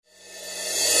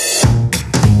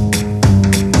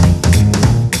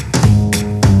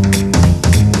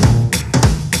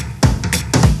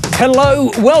Hello,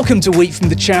 welcome to Wheat from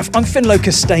the Chaff. I'm Finlo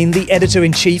Costain, the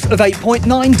editor-in-chief of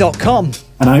 8.9.com.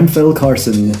 And I'm Phil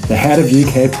Carson, the head of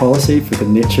UK policy for the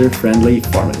Nature Friendly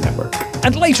Farming Network.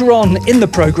 And later on in the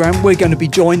programme, we're going to be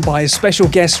joined by a special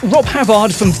guest, Rob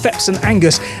Havard from Phepson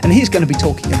Angus, and he's going to be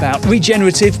talking about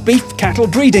regenerative beef cattle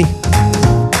breeding.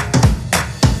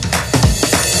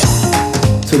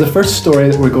 So the first story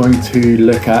that we're going to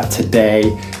look at today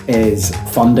is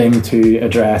funding to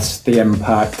address the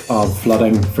impact of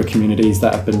flooding for communities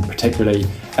that have been particularly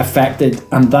affected,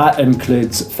 and that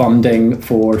includes funding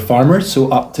for farmers,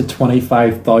 so up to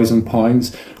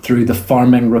 £25,000 through the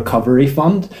Farming Recovery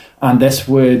Fund, and this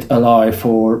would allow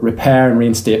for repair and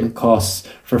reinstatement costs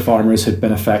for farmers who've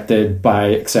been affected by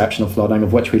exceptional flooding,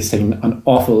 of which we've seen an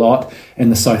awful lot in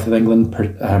the south of England,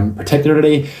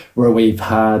 particularly where we've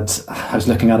had, I was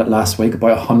looking at it last week,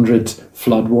 about 100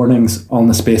 flood warnings on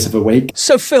the space of a week.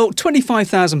 So Phil,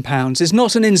 £25,000 is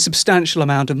not an insubstantial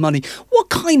amount of money. What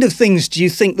kind of things do you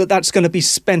think that that's going to be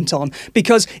spent on?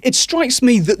 Because it strikes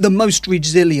me that the most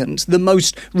resilient, the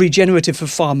most regenerative for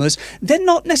farmers, they're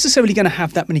not necessarily going to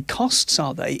have that many costs,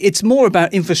 are they? It's more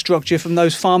about infrastructure from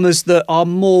those farmers that are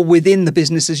more within the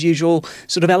business as usual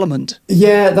sort of element.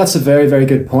 Yeah, that's a very, very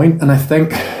good point. And I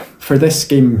think for this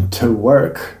scheme to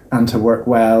work and to work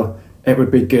well, it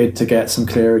would be good to get some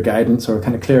clearer guidance or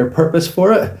kind of clearer purpose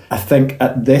for it. I think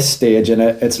at this stage in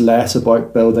it, it's less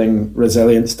about building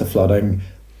resilience to flooding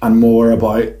and more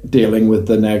about dealing with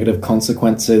the negative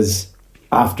consequences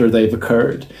after they've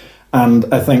occurred. And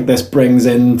I think this brings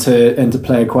into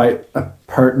play quite a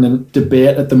pertinent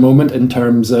debate at the moment in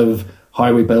terms of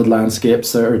how we build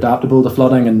landscapes that are adaptable to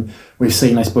flooding. And we've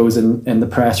seen, I suppose, in the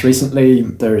press recently,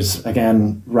 there's,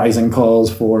 again, rising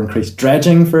calls for increased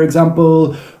dredging, for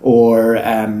example, or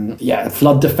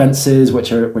flood defences,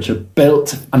 which are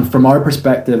built. And from our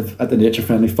perspective at the Nature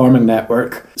Friendly Farming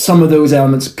Network, some of those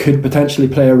elements could potentially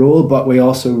play a role, but we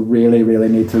also really, really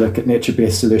need to look at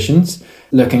nature-based solutions,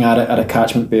 looking at it at a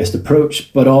catchment-based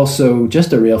approach, but also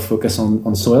just a real focus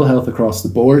on soil health across the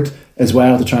board as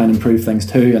well to try and improve things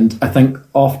too. And I think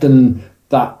often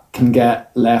that can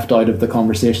get left out of the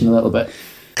conversation a little bit.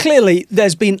 Clearly,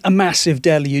 there's been a massive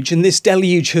deluge, and this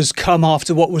deluge has come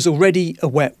after what was already a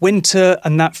wet winter,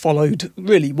 and that followed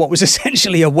really what was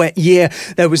essentially a wet year.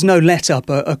 There was no let-up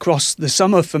across the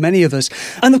summer for many of us.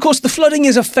 And of course, the flooding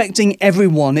is affecting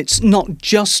everyone. It's not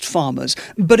just farmers.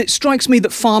 But it strikes me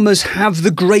that farmers have the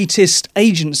greatest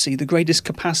agency, the greatest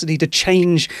capacity to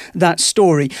change that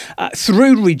story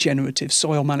through regenerative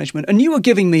soil management. And you were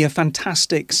giving me a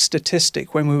fantastic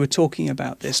statistic when we were talking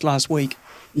about this last week.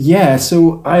 Yeah,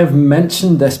 so I have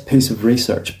mentioned this piece of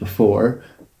research before,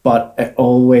 but it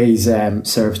always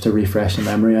serves to refresh the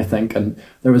memory, I think. And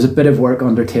there was a bit of work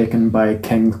undertaken by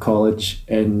King's College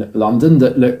in London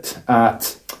that looked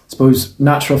at, I suppose,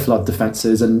 natural flood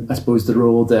defences and I suppose the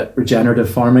role that regenerative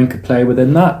farming could play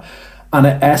within that. And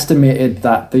it estimated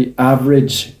that the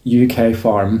average UK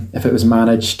farm, if it was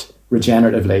managed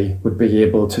regeneratively, would be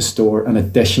able to store an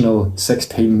additional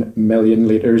 16 million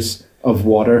litres of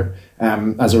water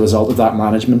as a result of that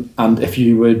management. And if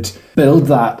you would build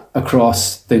that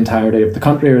across the entirety of the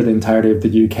country or the entirety of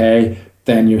the UK,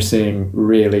 then you're seeing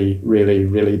really, really,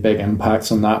 really big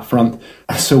impacts on that front.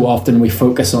 So often we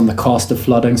focus on the cost of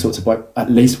flooding, so it's about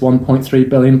at least £1.3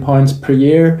 billion per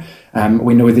year.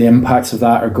 We know the impacts of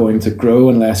that are going to grow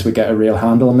unless we get a real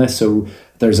handle on this. So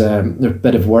there's a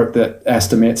bit of work that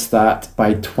estimates that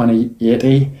by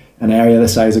 2080, an area the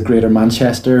size of Greater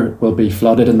Manchester will be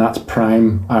flooded, and that's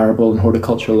prime arable and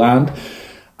horticultural land.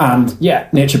 And yeah,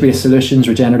 nature-based solutions,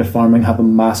 regenerative farming have a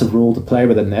massive role to play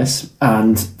within this.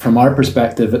 And from our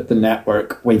perspective at the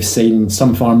network, we've seen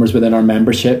some farmers within our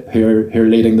membership who are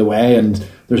leading the way. And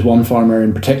there's one farmer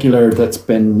in particular that's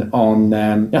been on,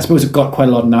 I suppose it got quite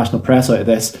a lot of national press out of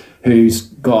this, who's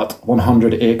got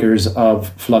 100 acres of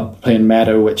floodplain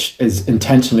meadow, which is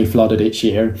intentionally flooded each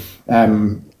year,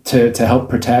 to help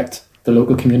protect the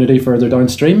local community further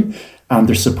downstream. And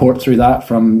there's support through that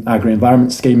from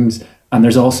agri-environment schemes. And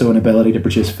there's also an ability to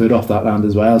produce food off that land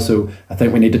as well. So I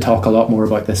think we need to talk a lot more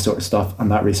about this sort of stuff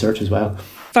and that research as well.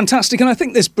 Fantastic. And I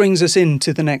think this brings us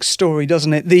into the next story,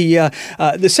 doesn't it?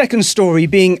 The second story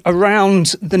being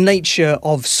around the nature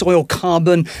of soil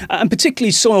carbon and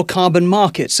particularly soil carbon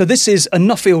markets. So this is a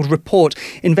Nuffield report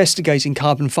investigating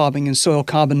carbon farming and soil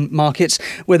carbon markets,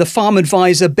 where the farm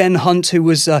advisor Ben Hunt, who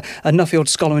was a Nuffield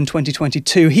scholar in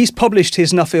 2022, he's published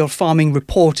his Nuffield farming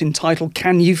report entitled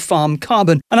Can You Farm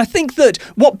Carbon? And I think that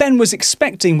what Ben was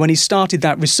expecting when he started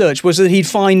that research was that he'd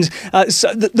find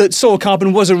that soil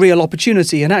carbon was a real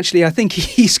opportunity policy. And actually, I think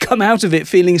he's come out of it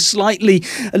feeling slightly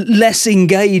less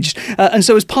engaged. And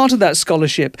so as part of that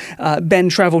scholarship, Ben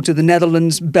travelled to the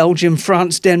Netherlands, Belgium,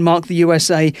 France, Denmark, the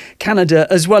USA, Canada,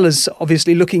 as well as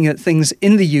obviously looking at things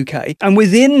in the UK. And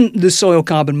within the soil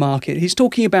carbon market, he's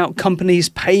talking about companies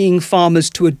paying farmers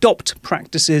to adopt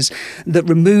practices that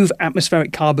remove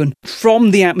atmospheric carbon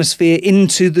from the atmosphere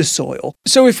into the soil.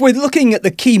 So if we're looking at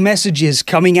the key messages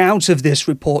coming out of this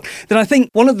report, then I think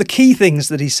one of the key things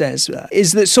that he says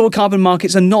is that soil carbon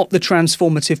markets are not the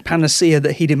transformative panacea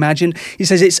that he'd imagined. He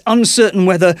says it's uncertain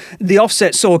whether the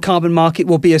offset soil carbon market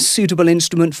will be a suitable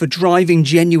instrument for driving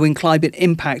genuine climate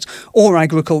impact or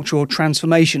agricultural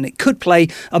transformation. It could play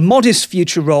a modest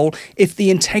future role if the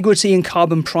integrity and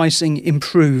carbon pricing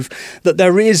improve, that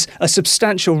there is a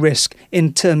substantial risk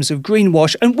in terms of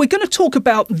greenwash. And we're going to talk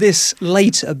about this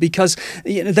later because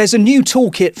there's a new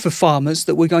toolkit for farmers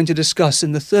that we're going to discuss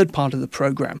in the third part of the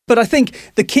programme. But I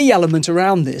think the key element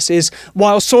around this is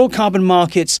while soil carbon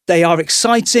markets, they are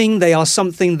exciting, they are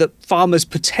something that farmers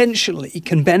potentially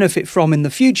can benefit from in the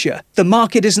future, the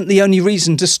market isn't the only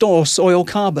reason to store soil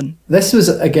carbon. This was,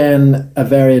 again, a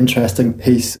very interesting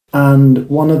piece. And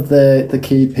one of the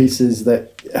key pieces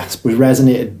that I suppose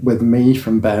resonated with me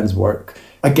from Ben's work,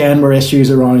 again, were issues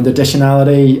around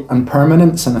additionality and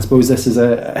permanence. And I suppose these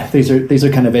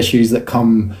are kind of issues that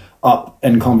come up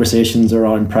in conversations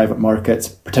around private markets,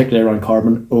 particularly around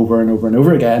carbon, over and over and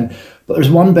over again. But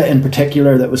there's one bit in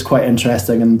particular that was quite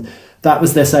interesting, and that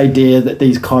was this idea that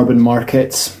these carbon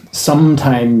markets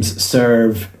sometimes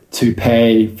serve to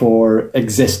pay for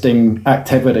existing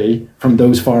activity from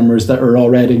those farmers that are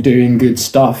already doing good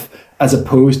stuff, as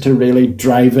opposed to really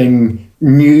driving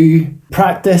new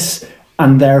practice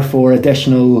and therefore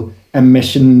additional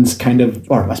emissions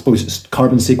or I suppose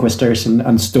carbon sequestration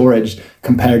and storage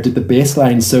compared to the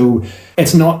baseline. So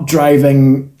it's not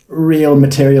driving real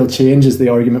material change is the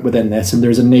argument within this, and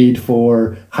there's a need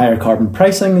for higher carbon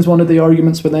pricing is one of the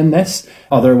arguments within this.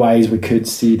 Otherwise, we could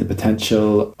see the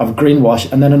potential of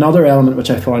greenwash. And then another element which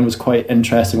I found was quite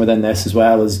interesting within this as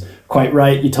well is, quite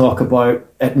right, you talk about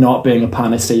it not being a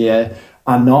panacea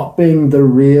and not being the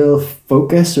real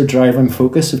focus or driving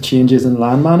focus of changes in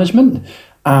land management.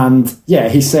 And yeah,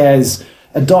 he says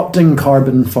adopting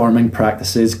carbon farming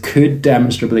practices could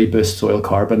demonstrably boost soil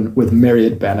carbon with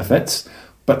myriad benefits,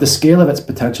 but the scale of its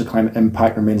potential climate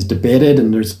impact remains debated,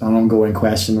 and there's an ongoing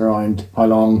question around how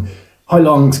long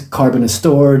carbon is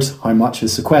stored, how much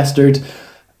is sequestered,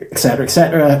 etc.,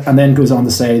 etc. And then goes on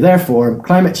to say, therefore,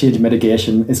 climate change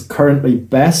mitigation is currently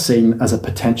best seen as a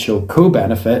potential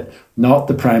co-benefit, not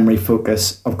the primary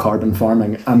focus of carbon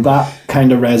farming. And that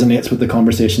kind of resonates with the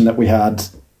conversation that we had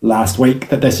last week,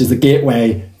 that this is the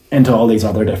gateway into all these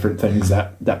other different things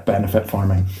that benefit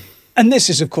farming. And this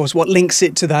is, of course, what links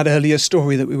it to that earlier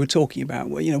story that we were talking about,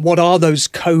 where, what are those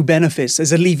co-benefits?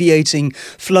 There's alleviating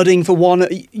flooding for one,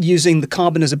 using the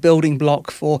carbon as a building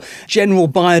block for general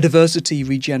biodiversity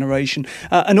regeneration.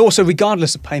 And also,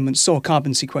 regardless of payments, soil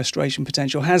carbon sequestration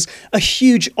potential has a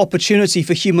huge opportunity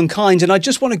for humankind. And I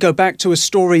just want to go back to a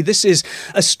story. This is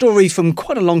a story from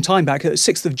quite a long time back,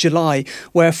 6th of July,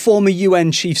 where a former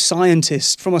UN chief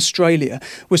scientist from Australia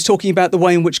was talking about the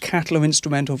way in which cattle are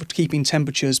instrumental for keeping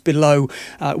temperatures below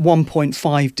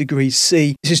 1.5 degrees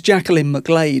C. This is Jacqueline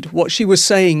McGlade. What she was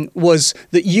saying was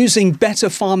that using better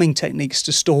farming techniques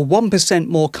to store 1%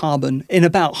 more carbon in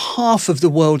about half of the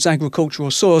world's agricultural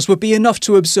soils would be enough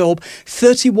to absorb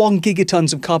 31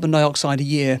 gigatons of carbon dioxide a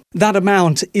year. That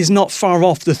amount is not far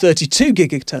off the 32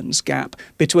 gigatons gap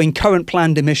between current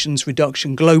planned emissions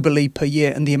reduction globally per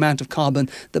year and the amount of carbon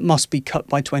that must be cut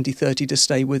by 2030 to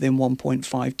stay within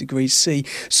 1.5 degrees C.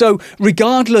 So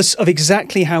regardless of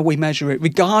exactly how we measure it,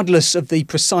 regardless of the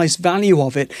precise value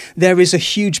of it, there is a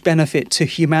huge benefit to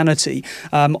humanity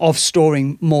of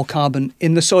storing more carbon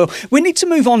in the soil. We need to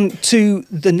move on to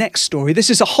the next story. This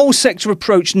is a whole sector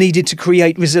approach needed to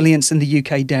create resilience in the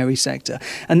UK dairy sector.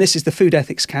 And this is the Food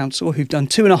Ethics Council, who've done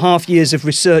 2.5 years of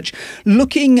research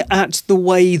looking at the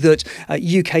way that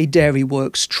UK dairy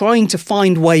works, trying to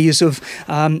find ways of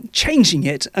changing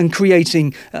it and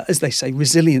creating, as they say,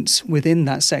 resilience within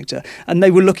that sector. And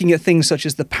they were looking at things such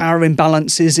as the power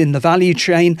imbalances in the value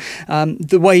chain,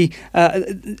 the way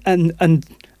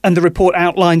and the report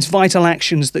outlines vital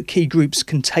actions that key groups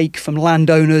can take, from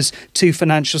landowners to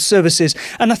financial services.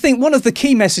 And I think one of the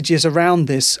key messages around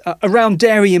this, around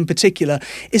dairy in particular,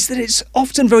 is that it's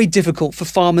often very difficult for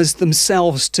farmers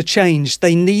themselves to change.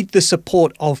 They need the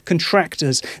support of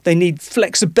contractors. They need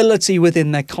flexibility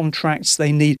within their contracts.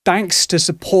 They need banks to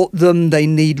support them. They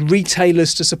need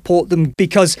retailers to support them,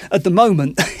 because at the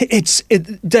moment,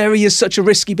 dairy is such a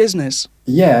risky business.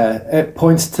 Yeah, it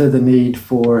points to the need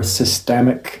for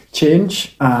systemic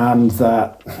change, and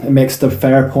that it makes the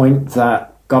fair point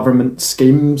that government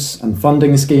schemes and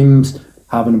funding schemes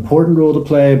have an important role to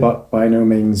play, but by no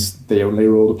means the only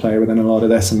role to play within a lot of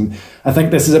this. And I think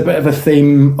this is a bit of a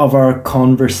theme of our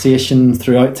conversation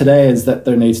throughout today, is that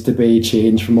there needs to be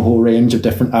change from a whole range of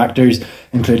different actors,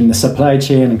 including the supply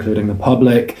chain, including the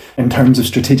public, in terms of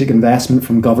strategic investment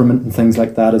from government and things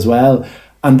like that as well.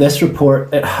 And this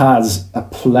report, it has a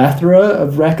plethora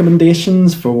of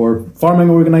recommendations for farming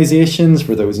organisations,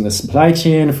 for those in the supply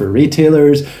chain, for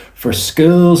retailers, for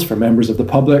schools, for members of the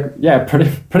public. Yeah,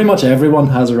 pretty much everyone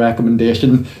has a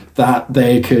recommendation that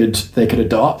they could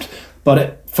adopt. But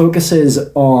it focuses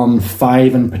on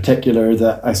 5 in particular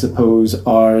that I suppose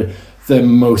are the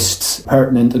most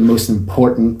pertinent and most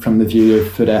important from the view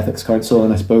of Food Ethics Council,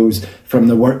 and I suppose from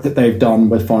the work that they've done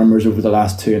with farmers over the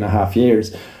last 2.5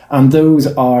 years. And those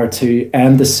are to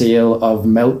end the sale of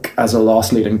milk as a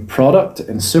loss-leading product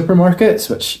in supermarkets,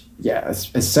 which,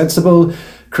 is sensible,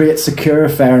 create secure,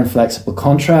 fair and flexible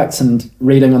contracts. And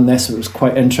reading on this, it was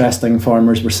quite interesting.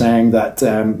 Farmers were saying that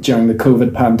during the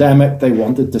COVID pandemic, they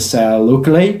wanted to sell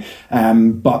locally,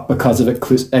 but because of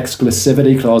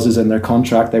exclusivity clauses in their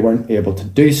contract, they weren't able to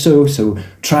do so. So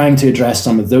trying to address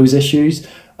some of those issues.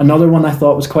 Another one I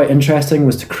thought was quite interesting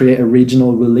was to create a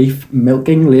regional relief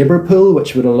milking labour pool,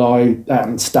 which would allow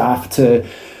staff to,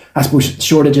 I suppose,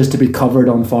 shortages to be covered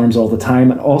on farms all the time,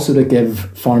 and also to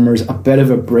give farmers a bit of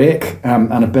a break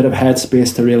and a bit of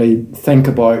headspace to really think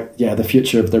about the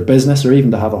future of their business, or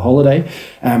even to have a holiday.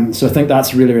 So I think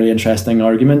that's a really, really interesting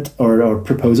argument or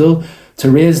proposal. To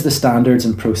raise the standards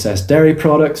in processed dairy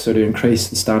products, so to increase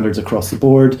the standards across the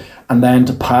board, and then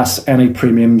to pass any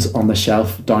premiums on the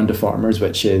shelf down to farmers,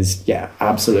 which is,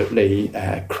 absolutely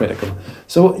critical.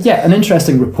 So, an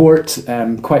interesting report,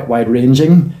 quite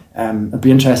wide-ranging. It'd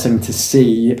be interesting to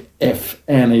see if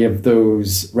any of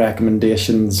those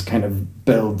recommendations kind of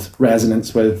build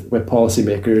resonance with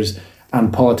policymakers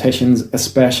and politicians,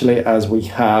 especially as we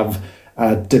have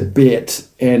a debate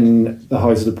in the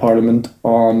Houses of Parliament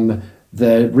on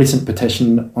the recent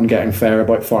petition on getting fair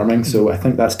about farming. So I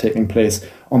think that's taking place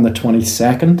on the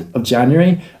 22nd of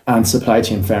January, and supply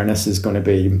chain fairness is going to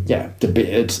be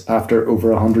debated after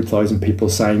over 100,000 people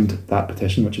signed that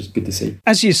petition, which is good to see.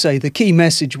 As you say, the key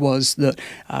message was that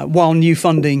while new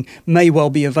funding may well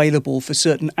be available for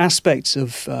certain aspects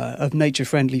of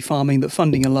nature-friendly farming, that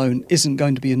funding alone isn't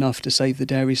going to be enough to save the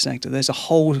dairy sector. There's a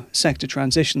whole sector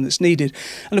transition that's needed.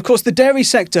 And of course, the dairy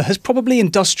sector has probably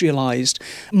industrialised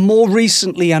more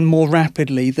recently and more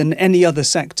rapidly than any other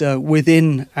sector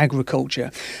within agriculture.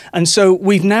 And so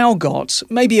we've now got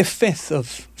maybe a fifth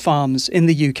of farms in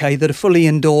the UK that are fully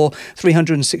indoor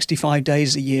 365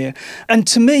 days a year. And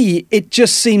to me, it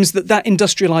just seems that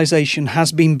industrialisation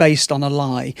has been based on a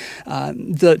lie,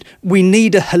 that we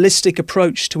need a holistic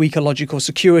approach to ecological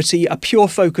security. A pure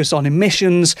focus on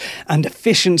emissions and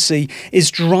efficiency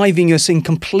is driving us in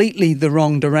completely the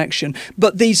wrong direction.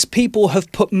 But these people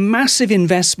have put massive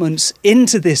investments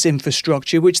into this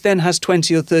infrastructure, which then has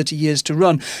 20 or 30 years to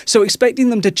run. So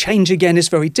expecting them to change again is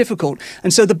very difficult.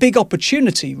 And so the big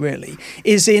opportunity really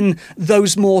is in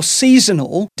those more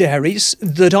seasonal dairies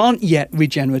that aren't yet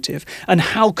regenerative, and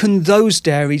how can those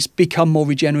dairies become more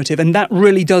regenerative. And that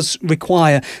really does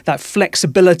require that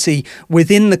flexibility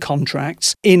within the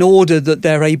contracts in order that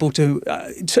they're able to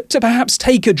perhaps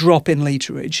take a drop in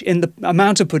litrage in the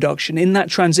amount of production in that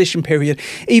transition period,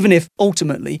 even if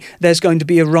ultimately there's going to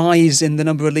be a rise in the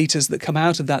number of litres that come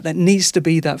out of that. There needs to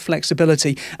be that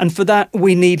flexibility, and for that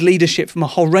we need leadership from a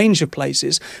whole range of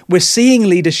places. We're seeing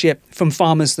leadership from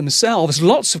farmers themselves,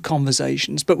 lots of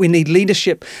conversations, but we need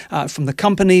leadership from the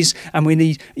companies, and we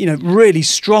need, really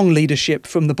strong leadership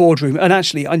from the boardroom. And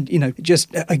actually, just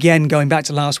again, going back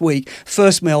to last week,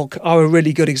 First Milk are a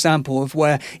really good example of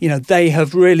where, they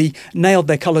have really nailed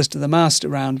their colours to the mast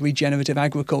around regenerative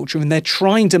agriculture, and they're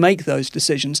trying to make those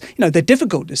decisions. They're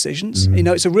difficult decisions.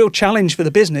 It's a real challenge for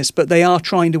the business, but they are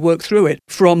trying to work through it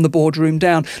from the boardroom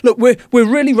down. Look, we're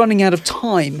really running out of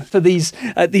time for these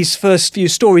first few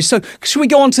stories. So should we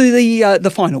go on to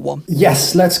the final one?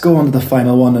 Yes, let's go on to the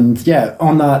final one. And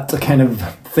on that kind of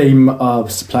theme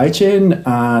of supply chain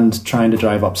and trying to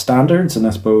drive up standards, and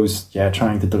I suppose,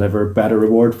 trying to deliver better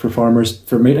reward for farmers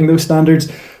for meeting those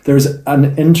standards, there's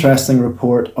an interesting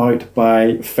report out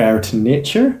by Fair to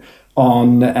Nature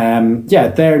on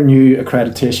their new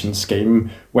accreditation scheme,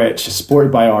 which is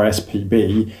supported by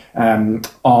RSPB,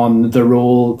 on the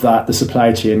role that the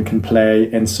supply chain can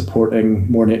play in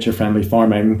supporting more nature-friendly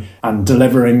farming and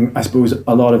delivering, I suppose,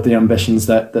 a lot of the ambitions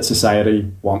that society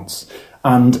wants.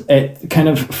 And it kind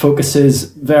of focuses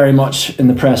very much in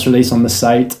the press release on the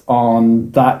site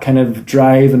on that kind of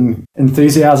drive and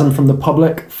enthusiasm from the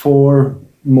public for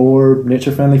more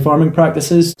nature-friendly farming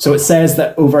practices. So it says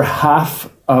that over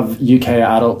half of UK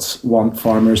adults want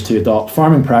farmers to adopt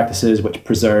farming practices which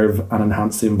preserve and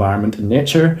enhance the environment and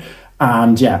nature.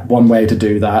 And yeah, one way to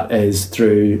do that is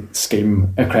through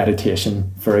scheme accreditation,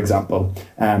 for example.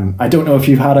 I don't know if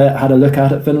you've had a look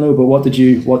at it, Finlo, but what did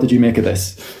you make of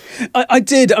this? I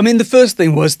did. I mean, the first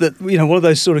thing was that, one of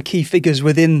those sort of key figures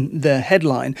within the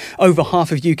headline, over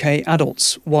half of UK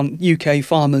adults want UK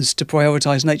farmers to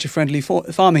prioritise nature-friendly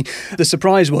farming. The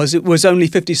surprise was it was only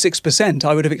 56%.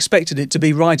 I would have expected it to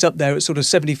be right up there at sort of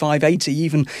 75, 80,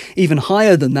 even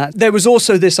higher than that. There was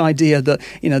also this idea that,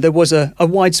 there was a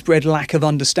widespread lack of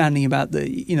understanding about the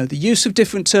use of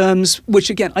different terms,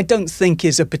 which again, I don't think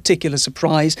is a particular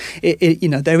surprise.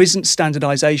 There isn't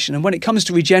standardisation. And when it comes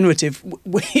to regenerative,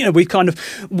 we've kind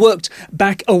of worked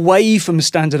back away from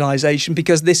standardisation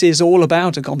because this is all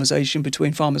about a conversation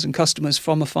between farmers and customers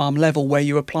from a farm level where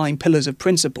you're applying pillars of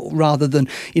principle rather than,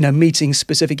 meeting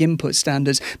specific input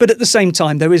standards. But at the same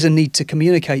time, there is a need to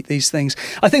communicate these things.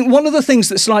 I think one of the things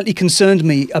that slightly concerned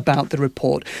me about the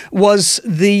report was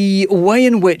the way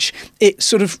in which it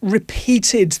sort of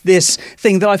repeated this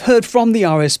thing that I've heard from the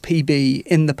RSPB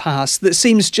in the past that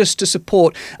seems just to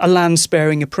support a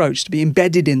land-sparing approach, to be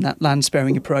embedded in that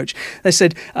land-sparing approach. They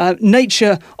said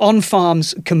nature on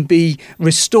farms can be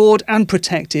restored and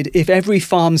protected if every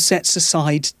farm sets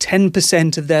aside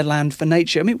 10% of their land for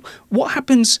nature. I mean, what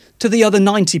happens to the other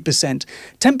 90%?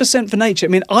 10% for nature. I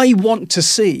mean, I want to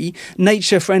see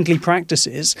nature-friendly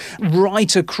practices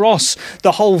right across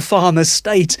the whole farm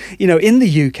estate, in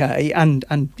the UK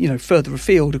and further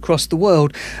afield across the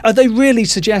world. Are they really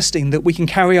suggesting that we can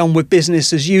carry on with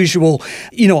business as usual,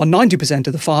 on 90%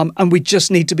 of the farm, and we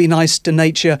just need to be nice to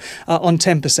nature on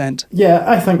 10%? Yeah,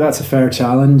 I think that's a fair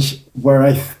challenge. Where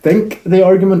I think the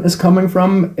argument is coming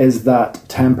from is that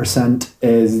 10%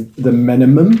 is the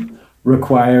minimum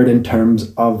required in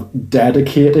terms of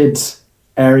dedicated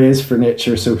areas for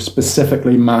nature, so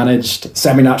specifically managed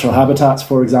semi-natural habitats,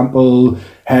 for example,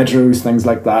 hedgerows, things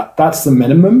like that. That's the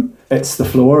minimum. It's the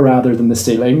floor rather than the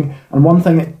ceiling. And one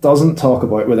thing it doesn't talk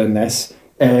about within this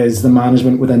is the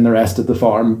management within the rest of the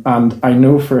farm. And I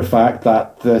know for a fact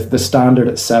that the standard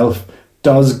itself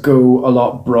does go a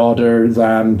lot broader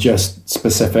than just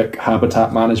specific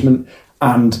habitat management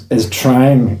and is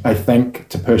trying, I think,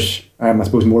 to push,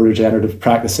 more regenerative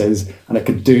practices, and it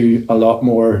could do a lot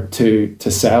more to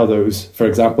sell those, for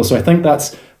example. So I think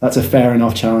that's a fair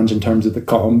enough challenge in terms of the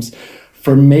comms.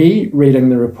 For me, reading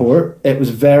the report, it was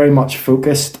very much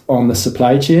focused on the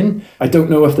supply chain. I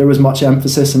don't know if there was much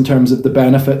emphasis in terms of the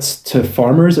benefits to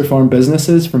farmers or farm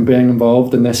businesses from being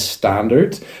involved in this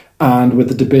standard. And with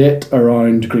the debate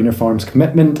around Greener Farms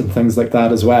commitment and things like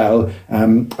that as well,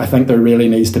 I think there really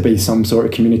needs to be some sort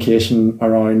of communication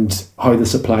around how the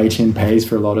supply chain pays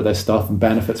for a lot of this stuff and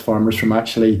benefits farmers from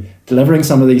actually delivering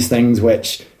some of these things,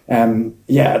 which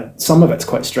some of it's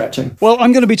quite stretching. Well,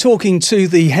 I'm going to be talking to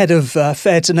the head of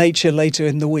Fair to Nature later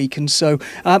in the week, and so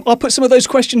I'll put some of those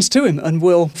questions to him and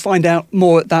we'll find out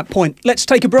more at that point. Let's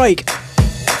take a break.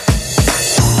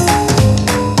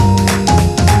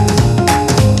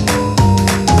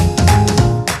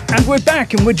 And we're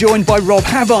back and we're joined by Rob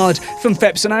Havard from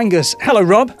Phepson Angus. Hello,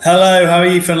 Rob. Hello, how are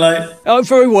you, Finlay? Oh,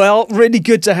 very well. Really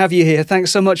good to have you here.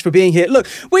 Thanks so much for being here. Look,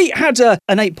 we had an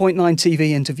 8.9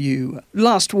 TV interview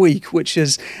last week, which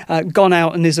has gone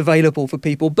out and is available for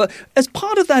people. But as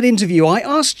part of that interview, I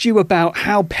asked you about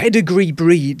how pedigree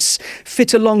breeds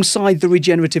fit alongside the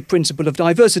regenerative principle of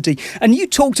diversity. And you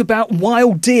talked about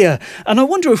wild deer. And I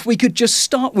wonder if we could just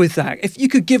start with that. If you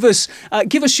could give us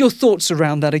your thoughts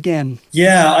around that again.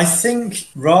 Yeah, I think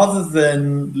rather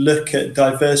than look at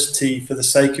diversity for the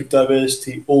sake of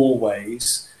diversity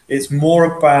always, it's more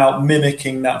about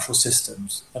mimicking natural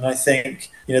systems. And I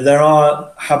think, there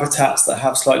are habitats that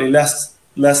have slightly less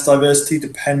diversity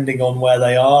depending on where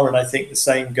they are. And I think the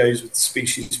same goes with the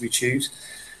species we choose.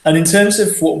 And in terms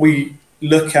of what we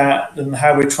look at and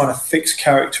how we're trying to fix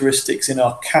characteristics in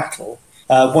our cattle,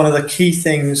 one of the key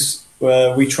things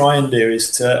we try and do is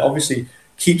to obviously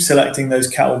keep selecting those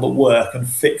cattle that work and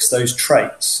fix those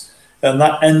traits. And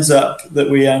that ends up that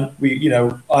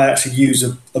I actually use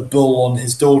a bull on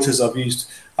his daughters. I've used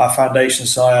our foundation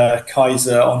sire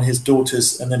Kaiser on his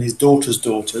daughters and then his daughters'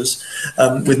 daughters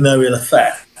with no ill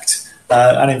effect.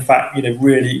 And in fact,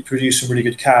 really produce some really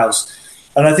good cows.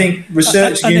 And I think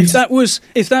research... And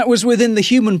if that was within the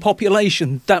human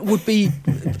population, that would be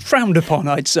frowned upon,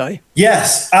 I'd say.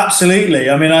 Yes, absolutely.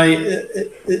 I mean,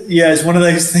 it's one of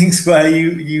those things where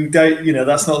you don't,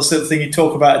 that's not the sort of thing you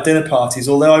talk about at dinner parties.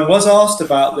 Although I was asked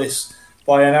about this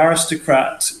by an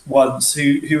aristocrat once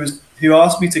who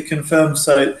asked me to confirm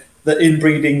that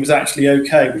inbreeding was actually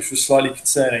okay, which was slightly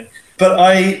concerning. But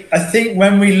I think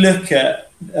when we look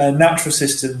at natural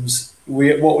systems,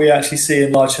 what we actually see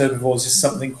in large herbivores is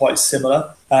something quite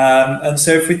similar. And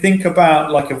so if we think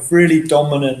about like a really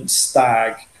dominant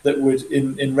stag that would,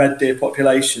 in red deer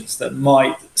populations, that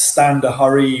might stand a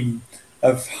harem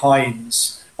of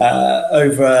hinds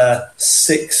over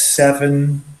 6,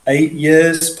 7, 8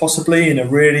 years, possibly, in a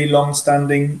really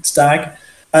long-standing stag.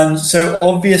 And so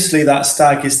obviously that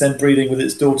stag is then breeding with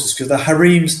its daughters, because the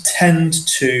harems tend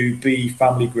to be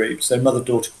family groups, so mother,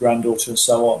 daughter, granddaughter, and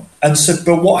so on. And so,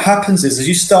 but what happens is, as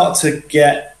you start to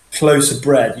get closer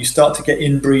bred, you start to get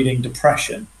inbreeding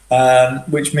depression,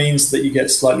 which means that you get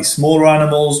slightly smaller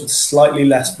animals with slightly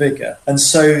less vigor. And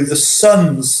so the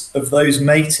sons of those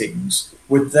matings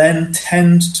would then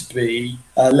tend to be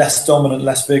less dominant,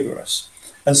 less vigorous.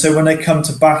 And so when they come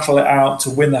to battle it out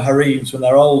to win the harems when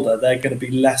they're older, they're going to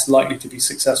be less likely to be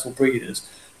successful breeders.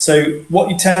 So what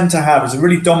you tend to have is a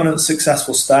really dominant,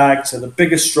 successful stag. So the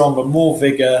bigger, stronger, more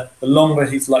vigor, the longer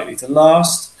he's likely to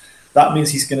last. That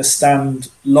means he's going to stand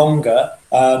longer.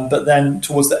 But then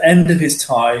towards the end of his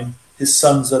time, his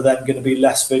sons are then going to be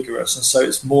less vigorous. And so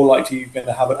it's more likely you're going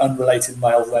to have an unrelated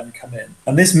male then come in.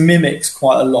 And this mimics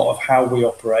quite a lot of how we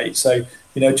operate. So,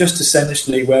 just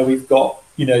essentially where we've got,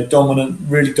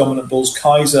 really dominant bulls.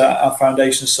 Kaiser, our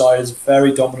foundation side, is a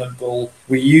very dominant bull.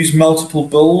 We use multiple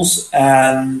bulls,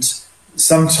 and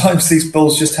sometimes these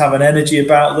bulls just have an energy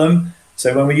about them.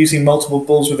 So when we're using multiple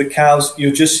bulls with the cows,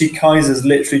 you'll just see Kaisers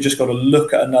literally just got to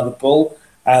look at another bull,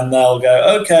 and they'll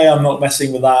go, okay, I'm not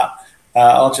messing with that.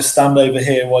 I'll just stand over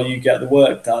here while you get the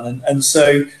work done. And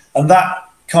that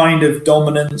kind of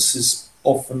dominance is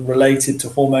often related to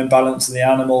hormone balance in the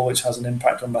animal, which has an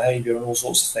impact on behavior and all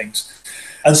sorts of things.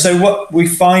 And so what we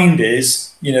find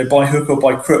is, by hook or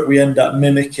by crook, we end up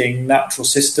mimicking natural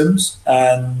systems,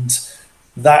 and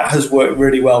that has worked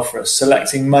really well for us.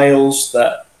 Selecting males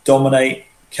that dominate,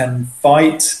 can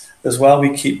fight as well.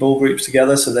 We keep bull groups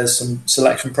together, so there's some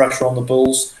selection pressure on the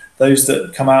bulls. Those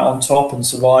that come out on top and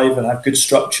survive and have good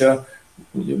structure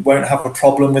won't have a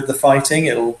problem with the fighting.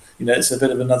 It's a bit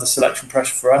of another selection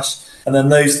pressure for us. And then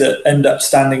those that end up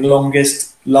standing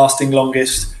longest, lasting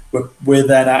longest, we're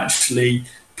then actually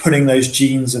putting those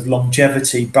genes of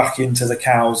longevity back into the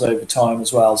cows over time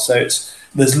as well. So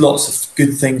there's lots of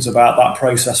good things about that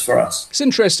process for us. It's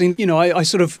interesting, I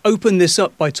sort of open this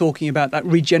up by talking about that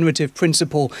regenerative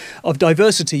principle of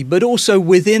diversity, but also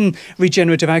within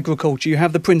regenerative agriculture, you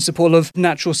have the principle of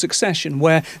natural succession,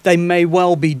 where they may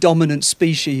well be dominant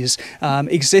species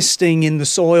existing in the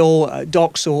soil,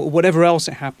 docks, or whatever else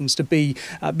it happens to be,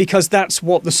 because that's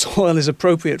what the soil is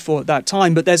appropriate for at that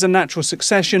time. But there's a natural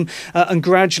succession, and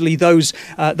gradually those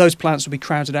plants will be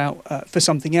crowded out for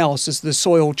something else as the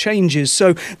soil changes.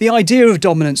 So the idea of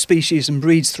dominant species and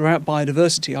breeds throughout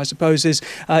biodiversity, I suppose, is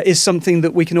something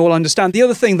that we can all understand. The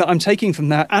other thing that I'm taking from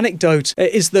that anecdote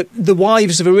is that the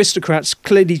wives of aristocrats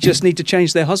clearly just need to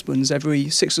change their husbands every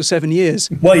 6 or 7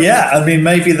 years. Well, yeah, I mean,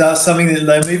 maybe that's something that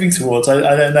they're moving towards. I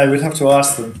don't know. We'd have to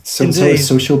ask them. Some sort of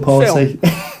social policy.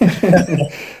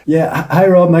 Yeah, hi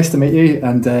Rob, nice to meet you,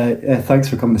 and thanks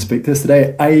for coming to speak to us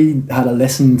today. I had a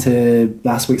listen to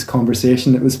last week's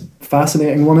conversation. It was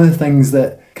fascinating. One of the things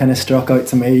that kind of struck out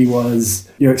to me was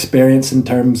your experience in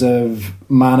terms of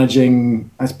managing,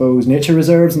 I suppose, nature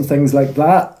reserves and things like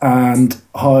that, and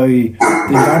how the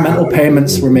environmental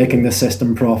payments were making the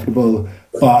system profitable,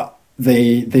 but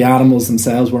the animals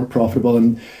themselves weren't profitable.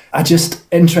 And I just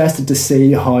interested to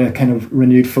see how a kind of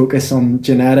renewed focus on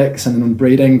genetics and on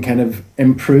breeding kind of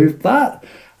improved that,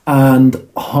 and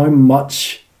how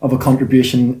much of a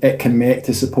contribution it can make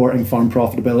to supporting farm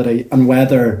profitability, and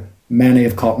whether many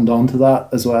have cottoned on to that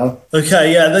as well.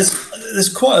 Okay, yeah, there's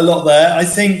quite a lot there. I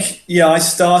think, I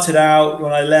started out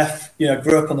when I left,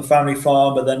 grew up on the family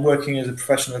farm, but then working as a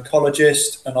professional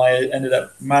ecologist, and I ended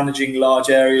up managing large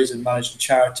areas and managed a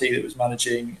charity that was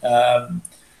managing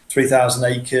 3,000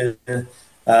 acres,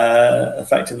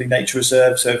 effectively nature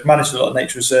reserves. So I've managed a lot of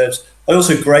nature reserves. I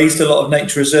also grazed a lot of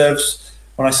nature reserves.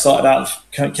 When I started out,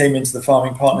 came into the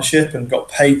farming partnership and got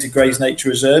paid to graze nature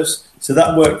reserves. So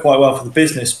that worked quite well for the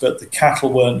business, but the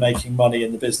cattle weren't making money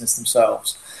in the business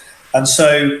themselves. And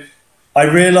so I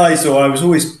realised, or I was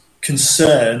always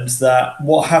concerned, that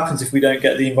what happens if we don't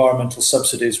get the environmental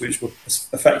subsidies, which were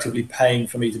effectively paying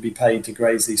for me to be paid to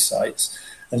graze these sites.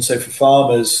 And so for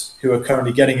farmers who are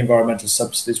currently getting environmental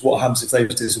subsidies, what happens if they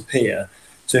disappear?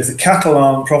 So if the cattle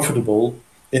aren't profitable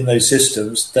in those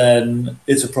systems, then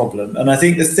it's a problem. And I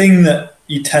think the thing that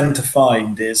you tend to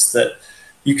find is that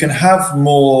you can have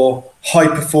more high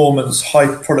performance,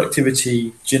 high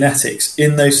productivity genetics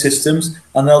in those systems,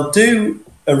 and they'll do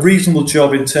a reasonable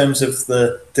job in terms of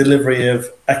the delivery of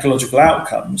ecological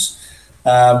outcomes,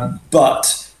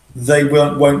 but they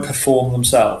won't perform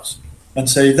themselves. And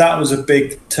so that was a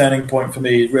big turning point for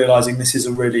me, realizing this is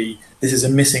a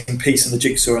missing piece in the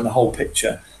jigsaw and the whole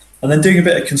picture. And then doing a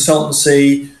bit of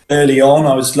consultancy early on.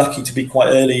 I was lucky to be quite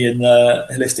early in the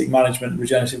holistic management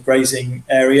regenerative grazing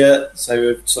area,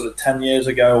 so sort of 10 years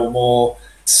ago or more,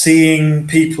 seeing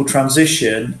people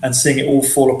transition and seeing it all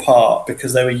fall apart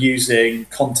because they were using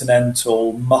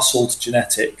continental muscled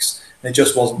genetics and it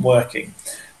just wasn't working.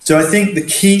 So I think the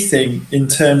key thing in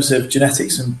terms of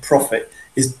genetics and profit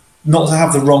is not to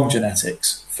have the wrong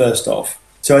genetics, first off.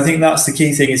 So I think that's the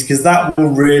key thing, is because that will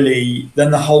really, then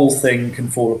the whole thing can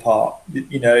fall apart.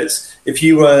 You know, it's, if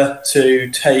you were to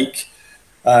take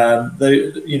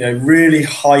really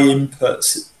high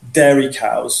inputs dairy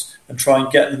cows and try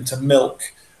and get them to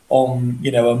milk on,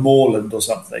 a moorland or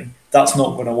something, that's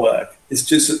not going to work. It's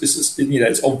just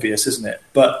it's obvious, isn't it?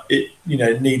 But it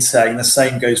needs saying. The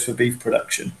same goes for beef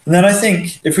production. And then I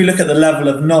think if we look at the level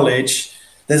of knowledge,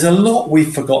 there's a lot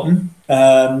we've forgotten.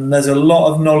 There's a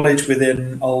lot of knowledge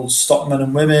within old stockmen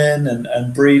and women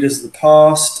and breeders of the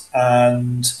past,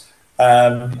 and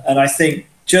I think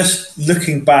just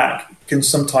looking back can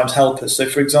sometimes help us. So,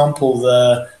 for example,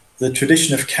 the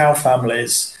tradition of cow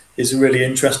families is a really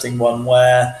interesting one,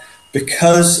 where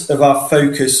because of our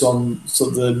focus on sort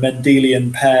of the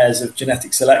Mendelian pairs of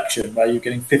genetic selection, where you're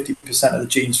getting 50% of the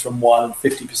genes from one and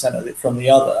 50% of it from the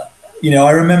other.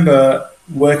 I remember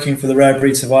working for the Rare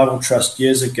Breed Survival Trust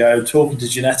years ago, talking to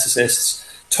geneticists,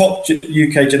 top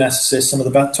UK geneticists, some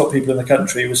of the top people in the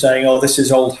country were saying, oh, this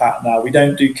is old hat now. We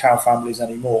don't do cow families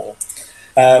anymore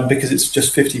because it's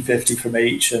just 50-50 from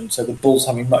each. And so the bull's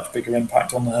having much bigger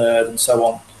impact on the herd and so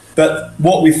on. But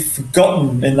what we've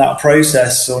forgotten in that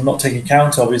process, or not taking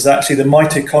account of, is actually the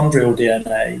mitochondrial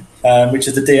DNA, which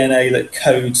is the DNA that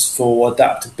codes for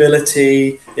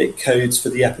adaptability. It codes for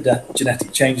the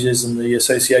epigenetic changes and the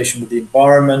association with the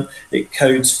environment. It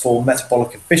codes for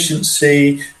metabolic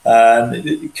efficiency.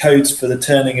 It codes for the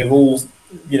turning of all,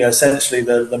 essentially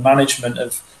the management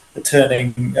of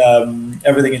turning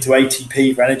everything into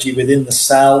ATP for energy within the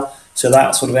cell. So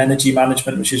that sort of energy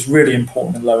management, which is really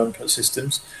important in low input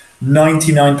systems.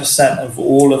 99% of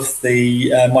all of the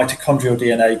mitochondrial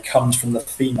DNA comes from the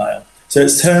female. So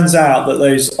it turns out that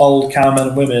those old cowmen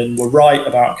and women were right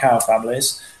about cow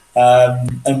families,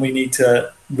 and we need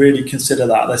to really consider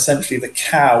that. Essentially, the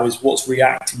cow is what's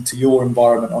reacting to your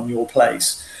environment on your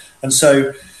place. And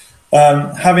so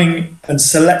having and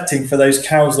selecting for those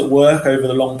cows that work over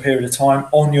the long period of time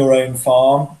on your own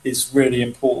farm is really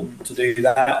important to do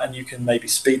that, and you can maybe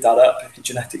speed that up if your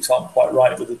genetics aren't quite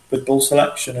right with bull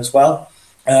selection as well,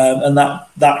 and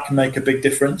that can make a big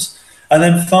difference. And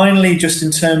then finally, just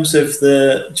in terms of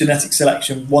the genetic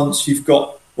selection, once you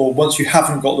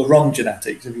haven't got the wrong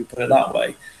genetics, if you put it that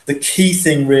way, the key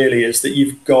thing really is that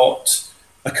you've got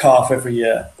a calf every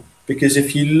year. Because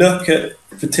if you look at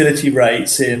fertility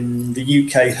rates in the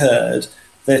UK herd,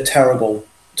 they're terrible,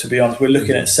 to be honest. We're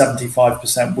looking at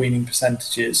 75% weaning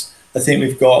percentages. I think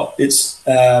it's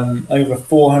over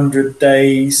 400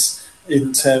 days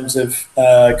in terms of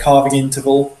calving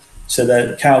interval. So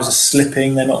the cows are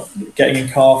slipping, they're not getting in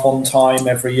calf on time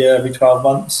every year, every 12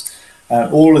 months.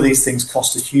 All of these things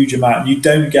cost a huge amount. You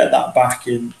don't get that back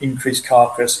in increased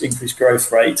carcass, increased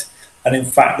growth rate. And in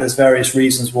fact, there's various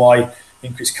reasons why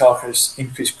increased carcass,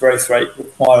 increased growth rate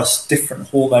requires different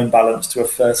hormone balance to a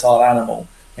fertile animal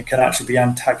and can actually be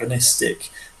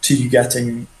antagonistic to you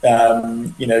getting,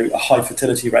 a high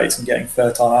fertility rates and getting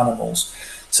fertile animals.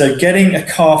 So getting a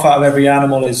calf out of every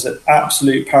animal is an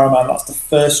absolute paramount. That's the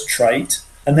first trait.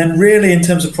 And then really in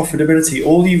terms of profitability,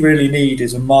 all you really need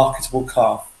is a marketable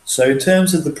calf. So in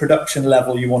terms of the production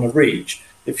level you want to reach,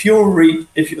 as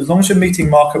long as you're meeting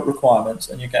market requirements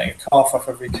and you're getting a calf off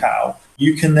every cow,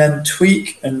 you can then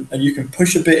tweak and you can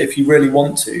push a bit if you really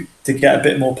want to get a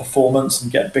bit more performance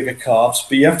and get bigger calves.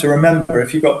 But you have to remember,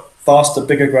 if you've got faster,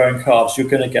 bigger growing calves, you're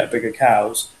going to get bigger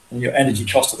cows, and your energy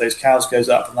cost of those cows goes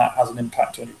up, and that has an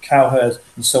impact on your cow herd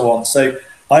and so on. So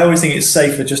I always think it's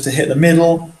safer just to hit the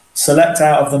middle, select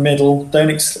out of the middle,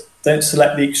 don't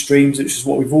select the extremes, which is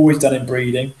what we've always done in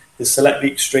breeding. Select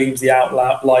the extremes, the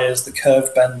outliers, the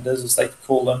curve benders, as they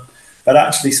call them, but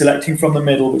actually selecting from the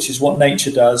middle, which is what nature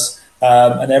does,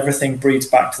 and everything breeds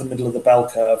back to the middle of the bell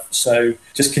curve. So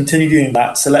just continue doing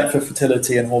that, select for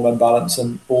fertility and hormone balance,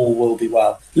 and all will be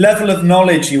well. Level of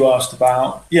knowledge you asked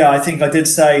about. Yeah, I think I did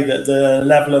say that the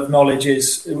level of knowledge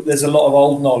there's a lot of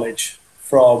old knowledge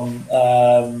from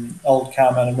old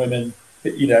cowmen and women,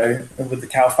 with the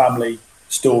cow family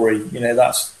story.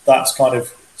 That's kind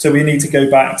of, so we need to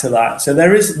go back to that. So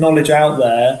there is knowledge out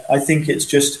there. I think it's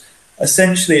just,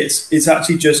 essentially, it's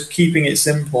actually just keeping it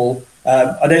simple.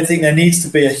 I don't think there needs to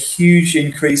be a huge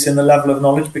increase in the level of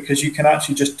knowledge, because you can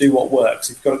actually just do what works.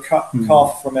 If you've got a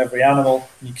calf from every animal,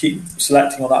 and you keep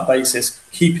selecting on that basis,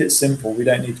 keep it simple. We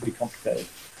don't need to be complicated.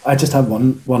 I just have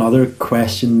one other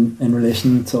question in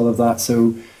relation to all of that.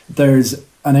 So there's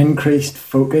an increased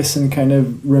focus in kind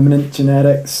of ruminant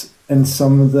genetics in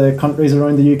some of the countries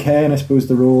around the UK, and I suppose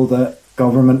the role that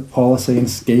government policy and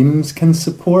schemes can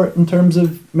support in terms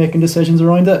of making decisions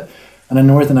around it. And in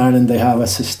Northern Ireland, they have a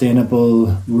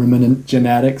sustainable ruminant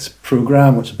genetics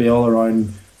programme, which will be all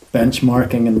around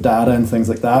benchmarking and data and things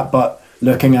like that. But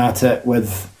looking at it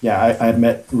with, I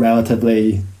admit,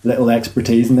 relatively little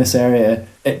expertise in this area,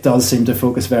 it does seem to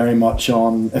focus very much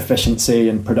on efficiency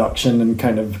and production, and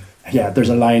kind of, there's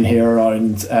a line here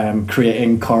around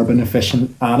creating carbon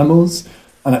efficient animals,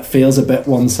 and it feels a bit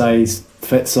one size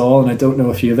fits all. And I don't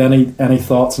know if you have any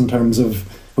thoughts in terms of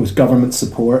both government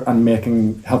support and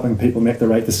helping people make the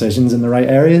right decisions in the right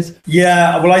areas.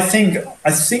 Yeah, well, I think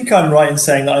I'm right in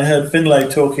saying that I heard Finlay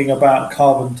talking about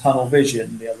carbon tunnel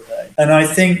vision the other day, and I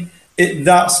think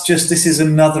this is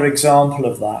another example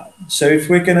of that. So if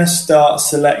we're going to start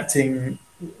selecting,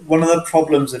 one of the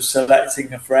problems of selecting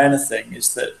for anything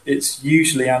is that it's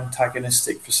usually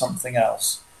antagonistic for something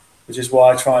else, which is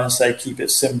why I try and say keep it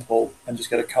simple and just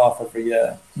get a calf every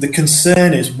year. The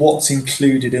concern is what's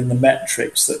included in the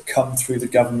metrics that come through the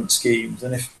government schemes.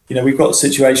 And if, we've got a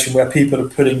situation where people are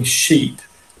putting sheep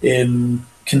in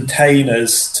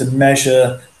containers to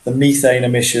measure the methane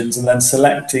emissions, and then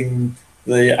selecting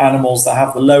the animals that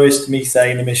have the lowest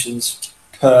methane emissions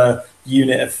per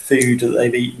unit of food that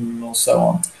they've eaten, or so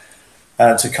on,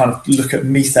 to kind of look at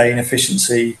methane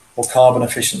efficiency or carbon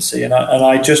efficiency. And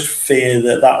I just fear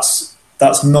that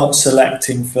that's not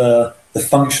selecting for the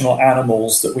functional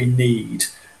animals that we need,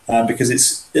 because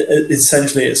it's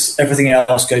essentially everything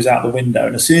else goes out the window.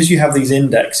 And as soon as you have these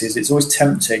indexes, it's always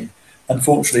tempting,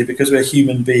 unfortunately, because we're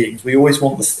human beings. We always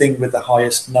want the thing with the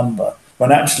highest number,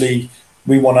 when actually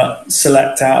we want to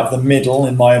select out of the middle,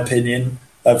 in my opinion,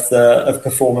 of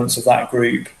performance of that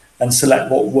group, and select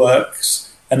what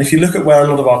works. And if you look at where a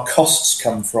lot of our costs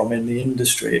come from in the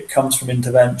industry, it comes from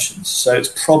interventions. So it's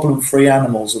problem-free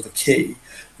animals are the key.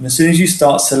 And as soon as you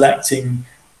start selecting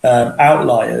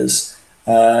outliers,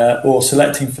 or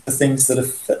selecting for things that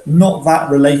are not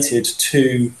that related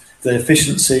to the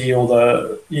efficiency or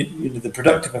the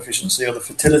productive efficiency or the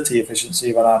fertility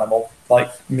efficiency of an animal, like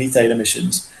methane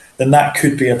emissions, then that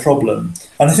could be a problem.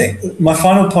 And I think my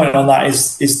final point on that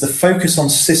is the focus on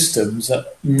systems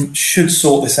that should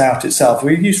sort this out itself.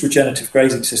 We use regenerative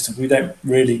grazing systems. We don't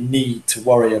really need to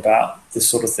worry about this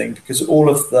sort of thing, because all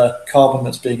of the carbon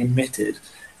that's being emitted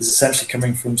is essentially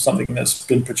coming from something that's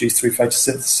been produced through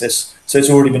photosynthesis. So it's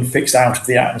already been fixed out of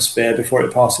the atmosphere before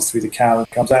it passes through the cow and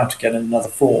comes out again in another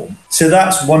form. So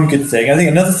that's one good thing. I think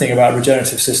another thing about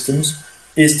regenerative systems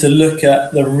is to look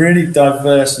at the really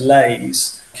diverse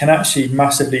lays can actually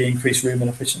massively increase rumen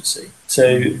efficiency.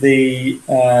 So the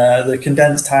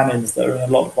condensed tannins that are in a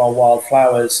lot of our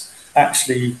wildflowers,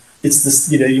 actually, it's this.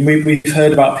 We've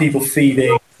heard about people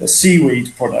feeding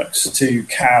seaweed products to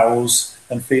cows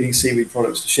and feeding seaweed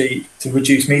products to sheep to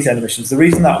reduce methane emissions. The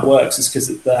reason that works is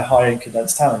because they're high in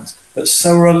condensed tannins, but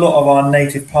so are a lot of our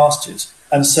native pastures.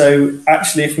 And so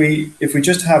actually, if we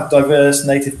just have diverse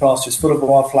native pastures full of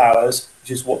wildflowers,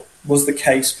 which is what was the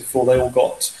case before they all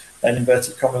got, in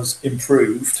inverted commas,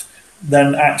 improved,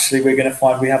 then actually we're going to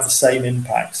find we have the same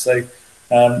impact. So,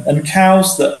 and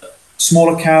cows,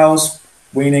 smaller cows,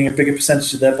 weaning a bigger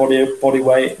percentage of their body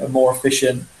weight, are more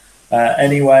efficient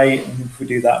anyway. And if we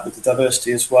do that with the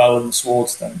diversity as well and the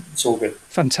swards, then it's all good.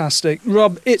 Fantastic.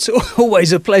 Rob, it's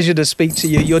always a pleasure to speak to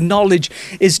you. Your knowledge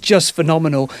is just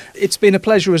phenomenal. It's been a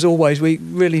pleasure as always. We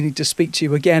really need to speak to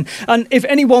you again. And if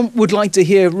anyone would like to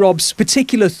hear Rob's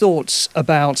particular thoughts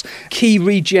about key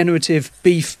regenerative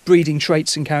beef breeding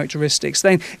traits and characteristics,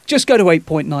 then just go to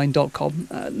 8.9.com,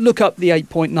 look up the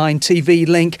 8.9 TV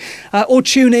link, or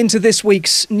tune in to this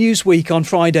week's Newsweek on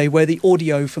Friday, where the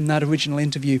audio from that original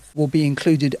interview will be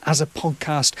included as a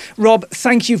podcast. Rob,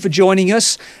 thank you for joining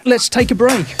us. Let's take a break.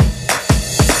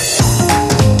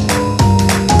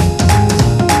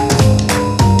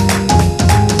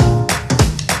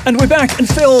 And we're back. And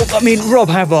Phil, Rob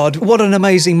Havard, what an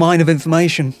amazing mine of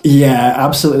information. Yeah,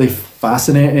 absolutely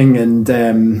fascinating. And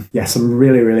some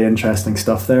really, really interesting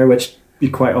stuff there, which you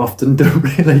quite often don't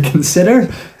really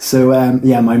consider. So,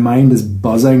 my mind is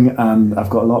buzzing, and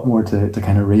I've got a lot more to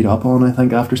kind of read up on, I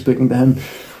think, after speaking to him.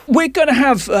 We're going to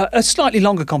have a slightly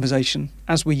longer conversation,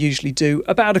 as we usually do,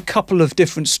 about a couple of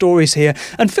different stories here.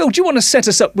 And Phil, do you want to set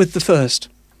us up with the first?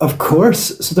 Of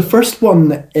course. So the first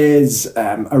one is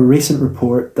a recent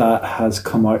report that has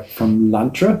come out from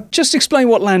Lantra. Just explain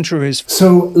what Lantra is.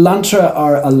 So Lantra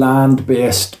are a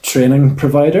land-based training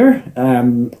provider.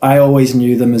 I always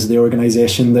knew them as the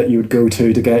organisation that you would go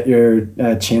to get your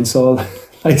chainsaw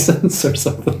license or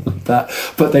something like that.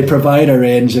 But they provide a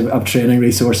range of training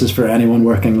resources for anyone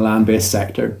working in the land-based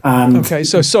sector. And okay,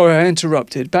 so sorry I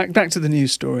interrupted. Back to the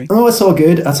news story. Oh, it's all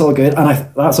good. That's all good. And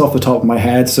that's off the top of my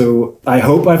head, so I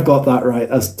hope I've got that right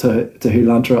as to who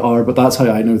Lantra are, but that's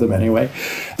how I know them anyway.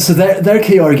 So their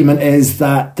key argument is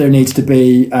that there needs to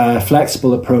be a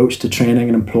flexible approach to training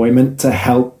and employment to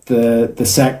help the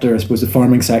sector, I suppose the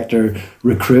farming sector,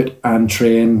 recruit and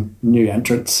train new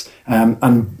entrants,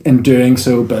 and in doing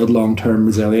so build long-term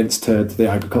resilience to the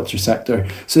agriculture sector.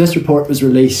 So this report was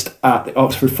released at the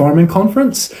Oxford Farming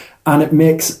Conference, and it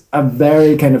makes a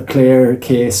very kind of clear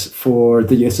case for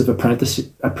the use of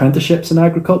apprenticeships in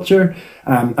agriculture.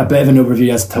 A bit of an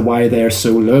overview as to why they're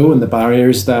so low and the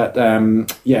barriers that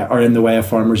are in the way of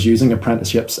farmers using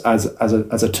apprenticeships as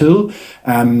a tool,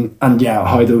 and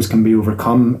how those can be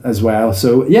overcome as well.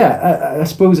 So I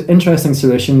suppose interesting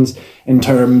solutions in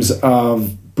terms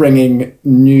of bringing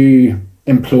new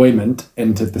employment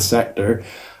into the sector.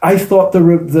 I thought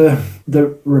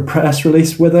the press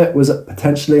release with it was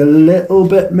potentially a little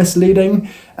bit misleading.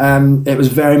 It was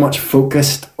very much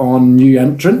focused on new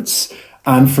entrants,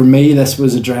 and for me this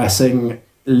was addressing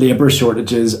labour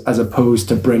shortages as opposed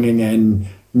to bringing in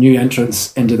new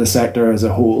entrants into the sector as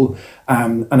a whole.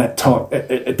 And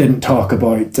it didn't talk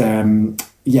about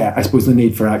I suppose the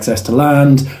need for access to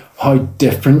land, how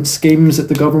different schemes that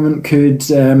the government could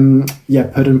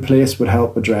put in place would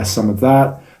help address some of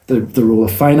that. The role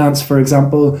of finance, for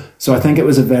example. So I think it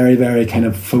was a very, very kind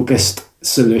of focused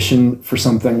solution for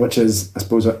something which is, I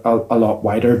suppose, a lot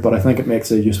wider, but I think it makes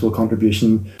a useful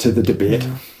contribution to the debate.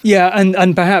 Yeah,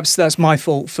 and perhaps that's my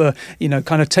fault for,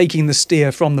 kind of taking the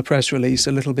steer from the press release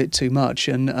a little bit too much.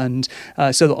 And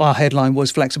so our headline was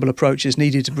flexible approaches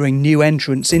needed to bring new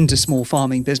entrants into small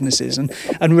farming businesses.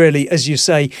 And really, as you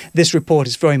say, this report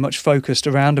is very much focused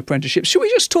around apprenticeships. Should we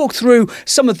just talk through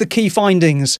some of the key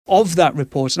findings of that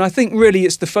report? And I think really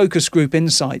it's the focus group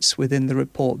insights within the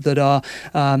report that are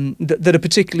that are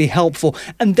particularly helpful,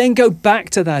 and then go back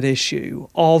to that issue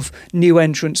of new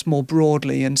entrants more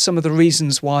broadly and some of the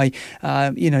reasons why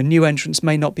new entrants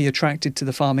may not be attracted to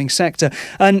the farming sector.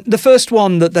 And the first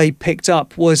one that they picked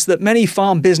up was that many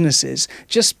farm businesses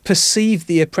just perceive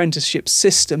the apprenticeship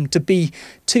system to be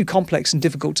too complex and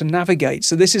difficult to navigate.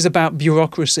 So this is about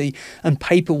bureaucracy and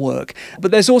paperwork.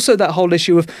 But there's also that whole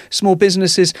issue of small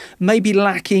businesses maybe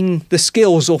lacking the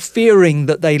skills or fearing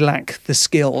that they lack the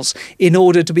skills in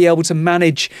order to be able to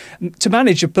manage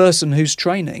a person who's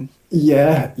training.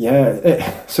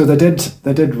 Yeah. So they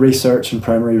did research and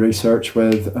primary research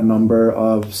with a number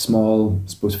of small, I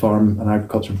suppose, farm and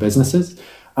agriculture businesses,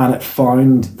 and it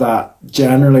found that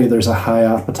generally there's a high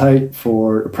appetite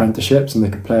for apprenticeships, and they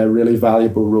could play a really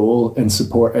valuable role in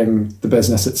supporting the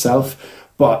business itself.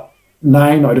 But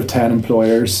 9 out of 10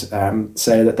 employers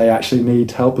say that they actually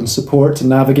need help and support to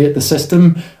navigate the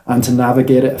system and to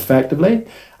navigate it effectively.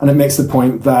 And it makes the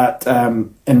point that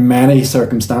in many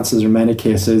circumstances or many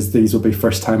cases, these will be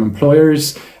first-time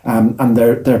employers, and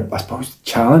they're I suppose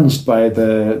challenged by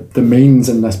the means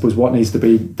and I suppose what needs to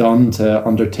be done to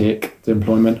undertake the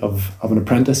employment of an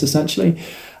apprentice essentially.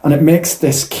 And it makes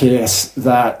this case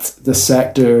that the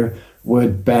sector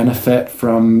would benefit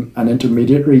from an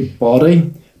intermediary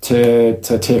body to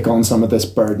take on some of this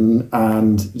burden,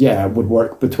 and would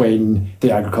work between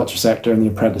the agriculture sector and the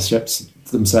apprenticeships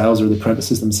themselves or the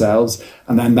apprentices themselves,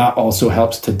 and then that also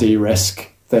helps to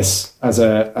de-risk this as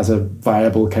a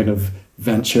viable kind of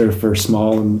venture for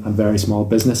small and very small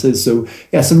businesses. So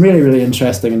some really, really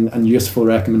interesting and useful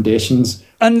recommendations.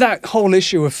 And that whole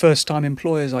issue of first-time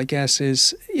employers, I guess,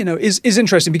 is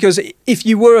interesting, because if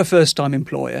you were a first-time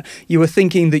employer, you were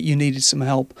thinking that you needed some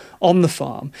help on the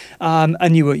farm,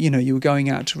 and you were going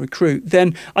out to recruit,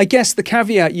 then I guess the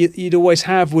caveat you'd always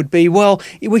have would be, well,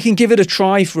 we can give it a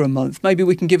try for a month. Maybe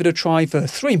we can give it a try for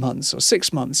 3 months or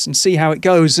 6 months and see how it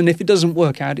goes. And if it doesn't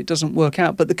work out, it doesn't work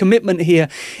out. But the commitment here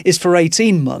is for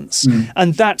 18 months.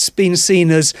 And that's been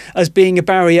seen as being a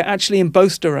barrier actually in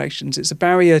both directions. It's a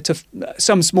barrier to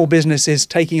some small businesses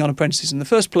taking on apprentices in the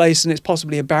first place, and it's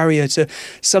possibly a barrier to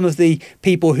some of the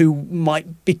people who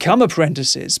might becoming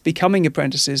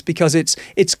apprentices, because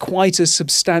it's quite a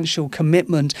substantial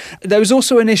commitment. There was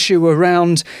also an issue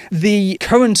around the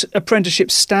current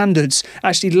apprenticeship standards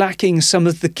actually lacking some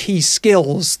of the key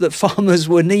skills that farmers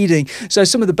were needing. So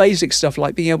some of the basic stuff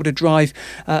like being able to drive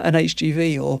an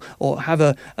HGV or have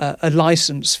a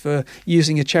license for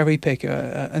using a cherry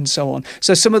picker and so on.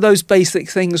 So some of those basic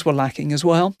things were lacking as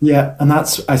well. Yeah, and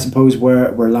that's, I suppose,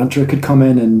 where Lantra could come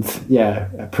in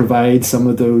and provide some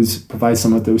of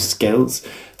those skills.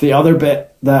 The other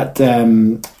bit that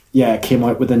came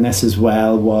out within this as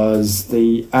well was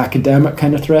the academic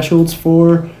kind of thresholds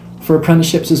for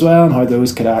apprenticeships as well, and how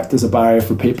those could act as a barrier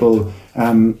for people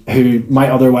who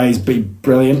might otherwise be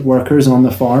brilliant workers on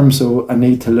the farm. So I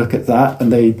need to look at that.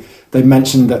 And they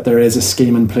mentioned that there is a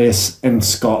scheme in place in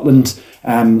Scotland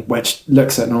which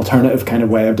looks at an alternative kind of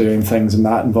way of doing things, and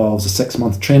that involves a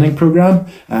 6-month training programme,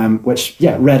 which,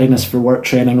 readiness for work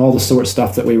training, all the sort of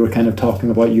stuff that we were kind of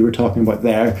talking about, you were talking about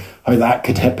there, how that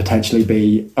could potentially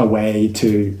be a way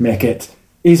to make it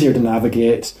easier to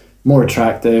navigate, more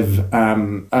attractive,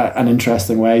 an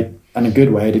interesting way and a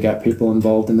good way to get people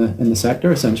involved in the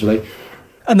sector, essentially.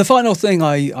 And the final thing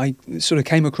I sort of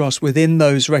came across within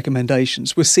those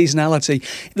recommendations was seasonality.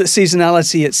 That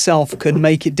seasonality itself can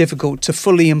make it difficult to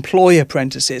fully employ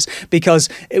apprentices, because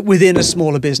within a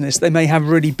smaller business, they may have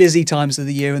really busy times of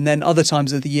the year and then other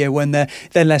times of the year when they're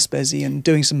less busy and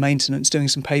doing some maintenance, doing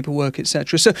some paperwork,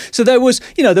 etc. So there was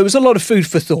a lot of food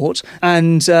for thought,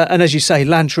 and as you say,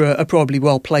 Lantra are probably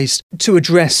well placed to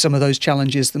address some of those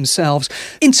challenges themselves.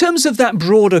 In terms of that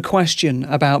broader question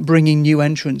about bringing new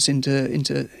entrants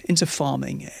into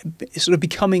farming, sort of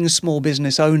becoming small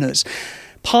business owners,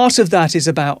 part of that is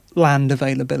about land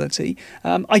availability.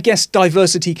 I guess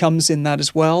diversity comes in that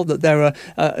as well, that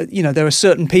there are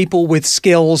certain people with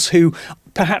skills who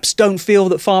perhaps don't feel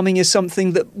that farming is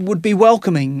something that would be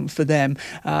welcoming for them,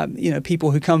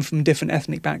 people who come from different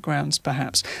ethnic backgrounds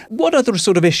perhaps. What other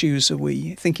sort of issues are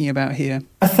we thinking about here?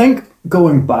 I think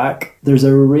going back, there's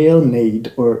a real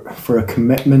need for a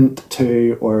commitment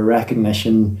to or a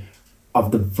recognition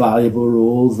of the valuable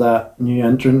role that new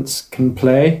entrants can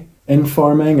play in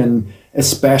farming, and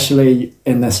especially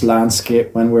in this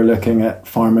landscape when we're looking at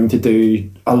farming to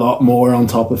do a lot more on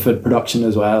top of food production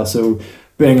as well. So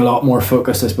being a lot more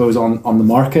focused, I suppose, on the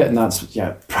market, and that's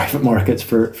private markets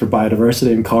for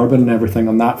biodiversity and carbon and everything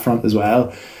on that front as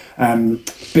well.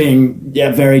 Being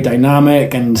very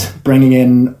dynamic and bringing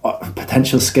in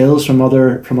potential skills from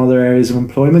other areas of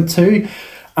employment too.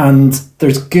 And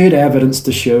there's good evidence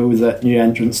to show that new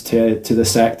entrants to the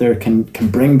sector can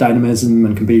bring dynamism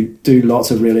and can do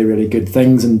lots of really, really good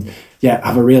things, and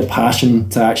have a real passion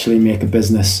to actually make a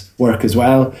business work as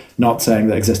well. Not saying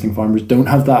that existing farmers don't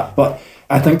have that, but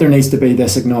I think there needs to be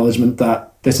this acknowledgement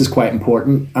that this is quite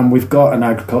important. And we've got an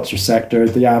agriculture sector,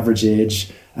 the average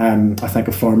age I think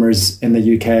of farmers in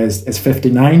the UK is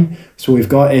 59. So we've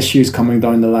got issues coming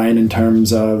down the line in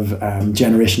terms of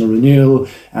generational renewal,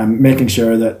 making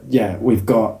sure that we've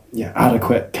got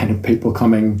adequate kind of people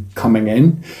coming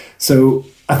in. So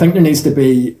I think there needs to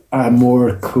be a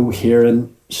more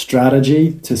coherent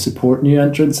strategy to support new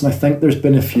entrants, and I think there's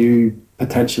been a few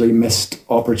potentially missed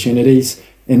opportunities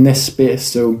in this space.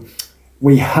 So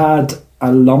we had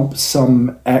a lump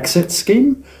sum exit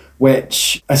scheme,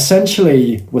 which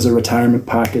essentially was a retirement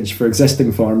package for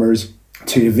existing farmers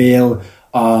to avail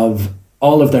of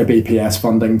all of their BPS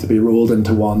funding to be rolled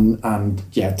into one, and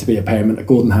to be a payment, a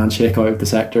golden handshake out of the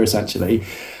sector essentially.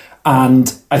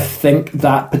 And I think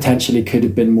that potentially could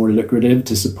have been more lucrative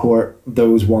to support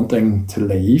those wanting to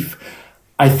leave.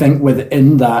 I think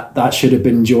within that should have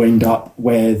been joined up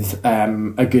with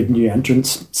a good new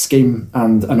entrants scheme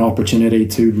and an opportunity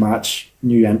to match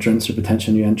new entrants or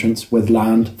potential new entrants with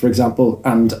land, for example.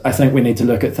 And I think we need to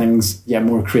look at things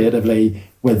more creatively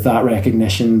with that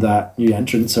recognition that new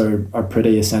entrants are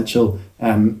pretty essential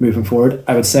moving forward.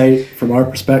 I would say from our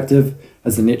perspective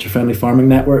as the Nature Friendly Farming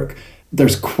Network,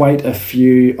 there's quite a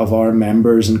few of our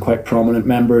members, and quite prominent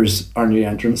members, are new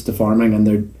entrants to farming, and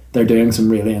they're doing some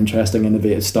really interesting,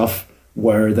 innovative stuff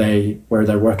where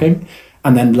they're working.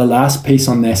 And then the last piece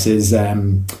on this is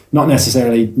not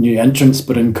necessarily new entrants,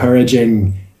 but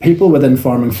encouraging people within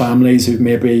farming families who've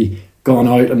maybe gone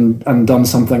out and done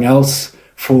something else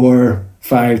for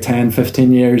 5, 10,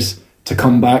 15 years to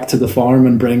come back to the farm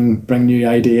and bring new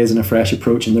ideas and a fresh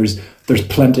approach. And there's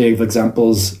plenty of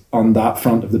examples on that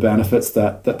front of the benefits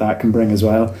that can bring as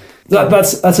well.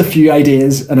 That's a few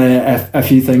ideas and a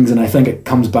few things, and I think it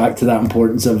comes back to that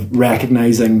importance of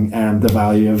recognising the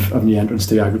value of new entrants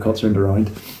to agriculture and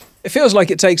around. It feels like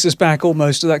it takes us back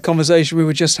almost to that conversation we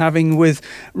were just having with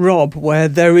Rob, where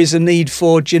there is a need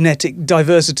for genetic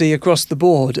diversity across the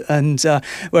board, and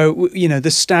where, you know,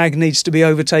 the stag needs to be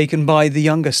overtaken by the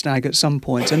younger stag at some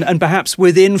point. And perhaps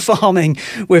within farming,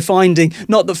 we're finding,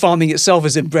 not that farming itself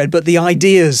is inbred, but the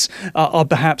ideas are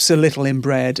perhaps a little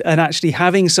inbred. And actually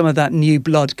having some of that new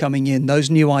blood coming in, those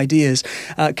new ideas,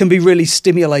 can be really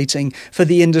stimulating for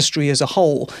the industry as a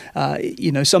whole.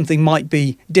 You know, something might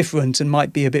be different and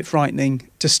might be a bit frightening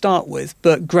to start with,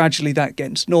 but gradually that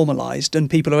gets normalised and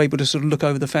people are able to sort of look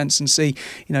over the fence and see,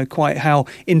 you know, quite how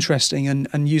interesting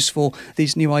and useful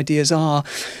these new ideas are.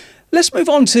 Let's move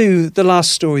on to the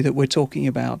last story that we're talking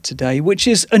about today, which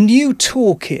is a new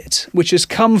toolkit which has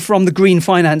come from the Green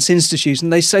Finance Institute,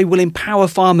 and they say will empower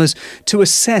farmers to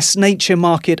assess nature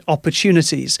market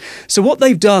opportunities. So what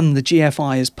they've done, the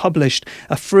GFI has published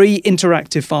a free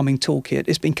interactive farming toolkit.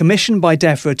 It's been commissioned by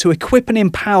DEFRA to equip and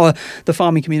empower the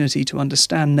farming community to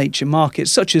understand nature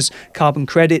markets such as carbon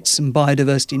credits and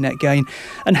biodiversity net gain,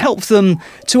 and help them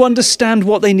to understand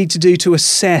what they need to do to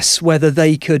assess whether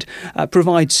they could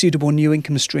provide suitable new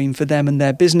income stream for them and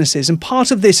their businesses. And part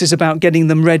of this is about getting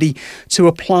them ready to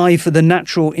apply for the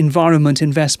Natural Environment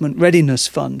Investment Readiness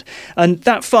Fund. And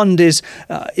that fund is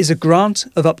a grant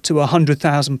of up to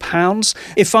 £100,000.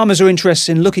 If farmers are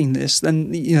interested in looking at this,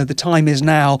 then, you know, the time is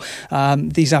now.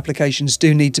 These applications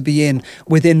do need to be in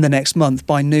within the next month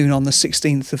by noon on the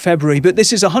 16th of February. But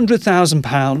this is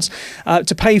 £100,000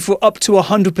 to pay for up to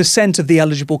 100% of the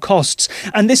eligible costs.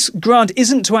 And this grant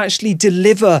isn't to actually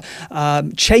deliver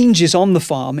changes on the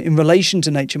farm in relation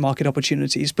to nature market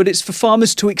opportunities, but it's for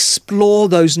farmers to explore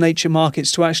those nature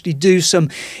markets, to actually do some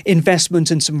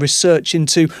investment and some research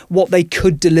into what they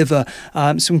could deliver,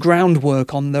 some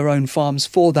groundwork on their own farms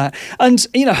for that. And,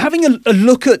 you know, having a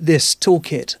look at this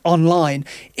toolkit online,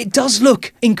 it does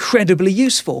look incredibly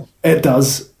useful. It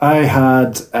does. I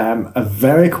had a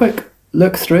very quick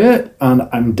look through it, and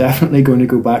I'm definitely going to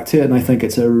go back to it, and I think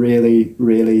it's a really,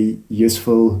 really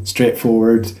useful,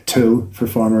 straightforward tool for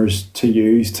farmers to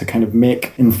use to kind of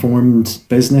make informed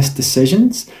business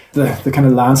decisions. The kind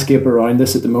of landscape around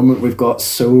this at the moment, we've got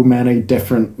so many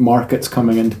different markets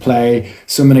coming into play,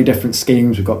 so many different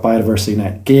schemes. We've got biodiversity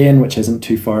net gain, which isn't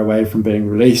too far away from being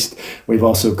released. We've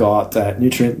also got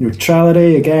nutrient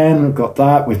neutrality, again, we've got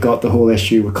that. We've got the whole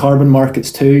issue with carbon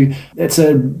markets too. It's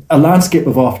a landscape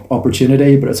of opportunity,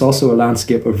 but it's also a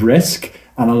landscape of risk,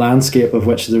 and a landscape of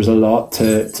which there's a lot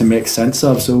to make sense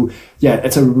of. So yeah,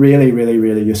 it's a really, really,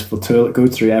 really useful tool. It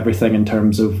goes through everything in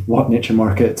terms of what nature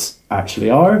markets actually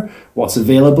are, what's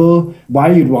available,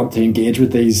 why you'd want to engage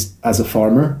with these as a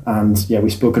farmer. And yeah,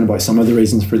 we've spoken about some of the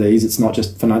reasons for these. It's not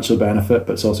just financial benefit,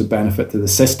 but it's also benefit to the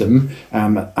system,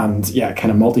 and yeah,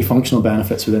 kind of multifunctional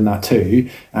benefits within that too.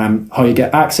 How you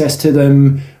get access to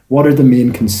them, what are the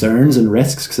main concerns and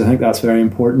risks, because I think that's very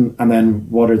important, and then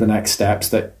what are the next steps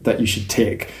that you should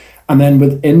take. And then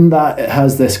within that, it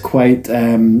has this quite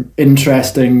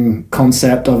interesting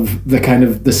concept of the kind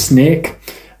of the snake,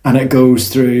 and it goes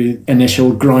through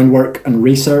initial groundwork and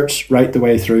research right the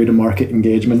way through to market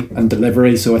engagement and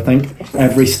delivery. So I think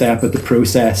every step of the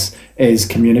process is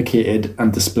communicated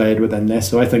and displayed within this.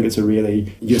 So I think it's a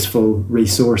really useful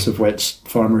resource of which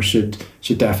farmers should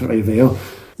definitely avail.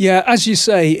 Yeah, as you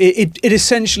say, it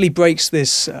essentially breaks the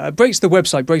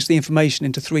website, breaks the information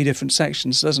into three different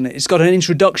sections, doesn't it? It's got an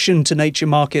introduction to nature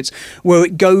markets where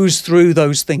it goes through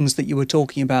those things that you were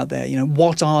talking about there. You know,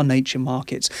 what are nature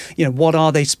markets? You know, what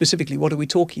are they specifically? What are we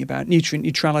talking about? Nutrient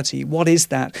neutrality, what is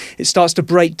that? It starts to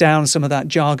break down some of that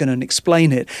jargon and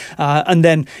explain it. And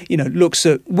then, you know, looks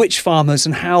at which farmers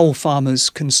and how farmers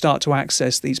can start to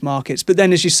access these markets. But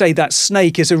then, as you say, that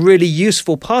snake is a really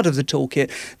useful part of the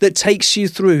toolkit that takes you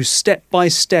through step by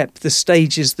step the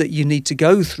stages that you need to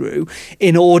go through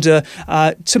in order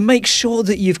to make sure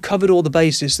that you've covered all the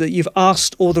bases, that you've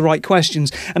asked all the right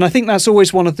questions. And I think that's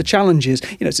always one of the challenges.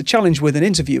 You know, it's a challenge with an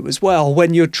interview as well.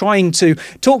 When you're trying to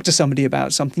talk to somebody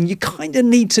about something, you kind of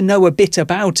need to know a bit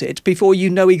about it before you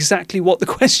know exactly what the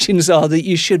questions are that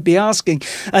you should be asking.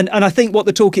 And I think what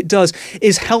the toolkit does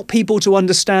is help people to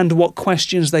understand what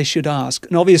questions they should ask.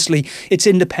 And obviously, it's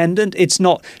independent. It's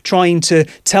not trying to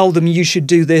tell them you should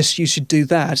do this, you should do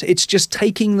that. It's just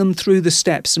taking them through the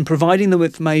steps and providing them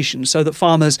information so that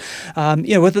farmers,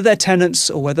 you know, whether they're tenants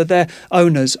or whether they're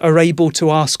owners, are able to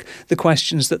ask the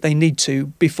questions that they need to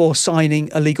before signing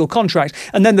a legal contract.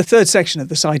 And then the third section of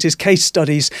the site is case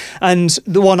studies. And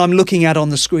the one I'm looking at on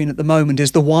the screen at the moment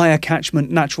is the Wyre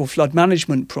Catchment Natural Flood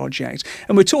Management Project.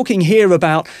 And we're talking here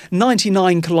about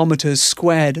 99 kilometres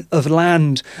squared of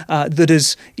land that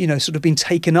has, you know, sort of been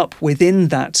taken up within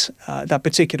that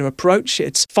particular approach.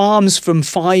 It's farms from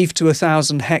 5 to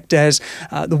 1,000 hectares.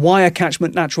 The Wyre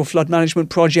Catchment Natural Flood Management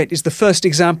Project is the first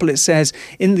example, it says,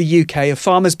 in the UK of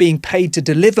farmers being paid to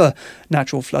deliver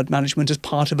natural flood management as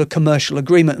part of a commercial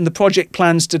agreement. And the project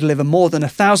plans to deliver more than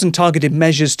 1,000 targeted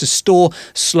measures to store,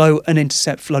 slow and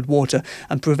intercept flood water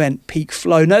and prevent peak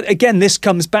flow. Now, again, this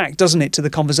comes back, doesn't it, to the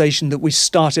conversation that we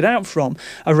started out from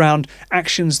around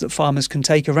actions that farmers can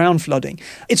take around flooding.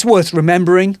 It's worth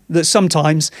remembering that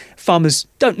sometimes farmers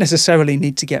don't necessarily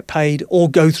need to get paid or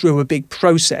go through a big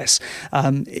process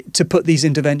to put these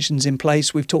interventions in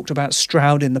place. We've talked about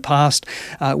Stroud in the past,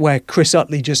 where Chris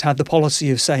Utley just had the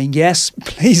policy of saying, yes,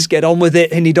 please get on with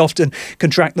it. And he'd often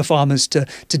contract the farmers to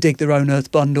dig their own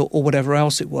earth bund or whatever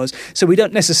else it was. So we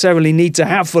don't necessarily need to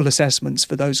have full assessments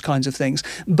for those kinds of things.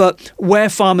 But where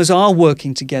farmers are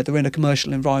working together in a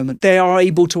commercial environment, they are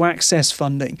able to access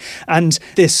funding. And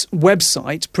this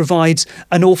website provides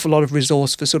an awful lot of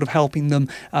resource for sort of helping them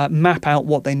map out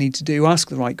what they need to do, ask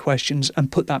the right questions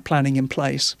and put that planning in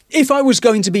place. If I was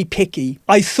going to be picky,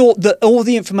 I thought that all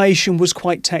the information was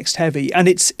quite text heavy, and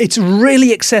it's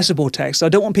really accessible text. I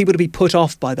don't want people to be put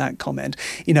off by that comment.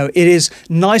 You know, it is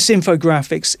nice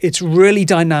infographics. It's really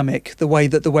dynamic, the way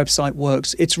that the website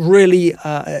works. It's really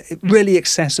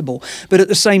accessible. But at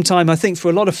the same time, I think for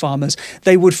a lot of farmers,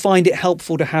 they would find it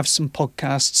helpful to have some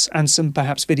podcasts and some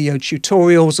perhaps video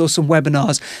tutorials or some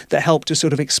webinars that help to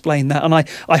sort of explain that. And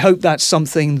I hope that's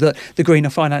something that the Greener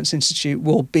Finance Institute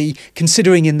will be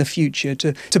considering in the future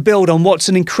to build on what's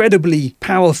an incredibly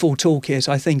powerful toolkit,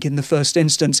 I think, in the first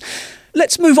instance.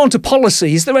 Let's move on to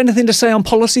policy. Is there anything to say on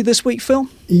policy this week, Phil?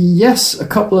 Yes, a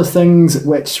couple of things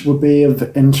which will be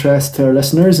of interest to our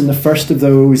listeners. And the first of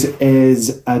those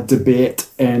is a debate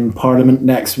in Parliament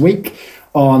next week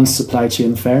on supply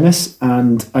chain fairness.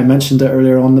 And I mentioned it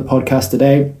earlier on the podcast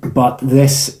today, but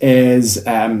this is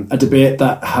a debate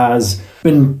that has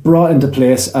been brought into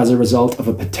place as a result of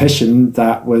a petition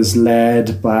that was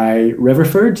led by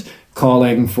Riverford,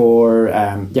 calling for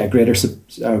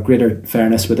greater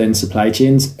fairness within supply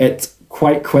chains. It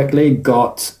quite quickly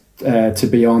got to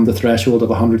be on the threshold of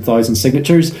 100,000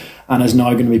 signatures and is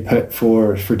now going to be put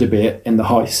for debate in the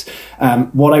House.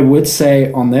 What I would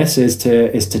say on this is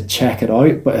to check it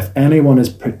out. But if anyone is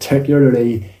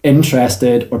particularly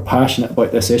interested or passionate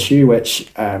about this issue, which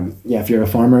if you're a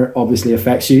farmer, obviously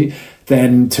affects you,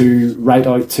 then to write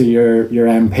out to your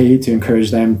MP to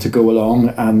encourage them to go along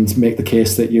and make the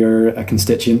case that you're a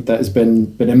constituent that has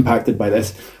been impacted by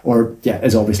this, or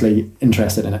is obviously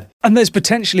interested in it. And there's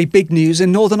potentially big news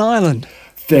in Northern Ireland.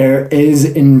 There is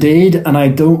indeed, and I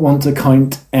don't want to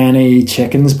count any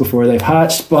chickens before they've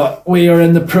hatched, but we are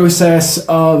in the process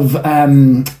of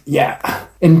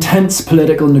intense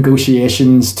political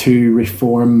negotiations to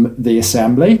reform the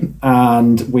Assembly,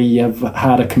 and we have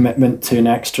had a commitment to an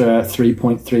extra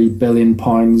 £3.3 billion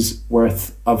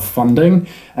worth of funding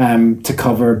to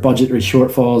cover budgetary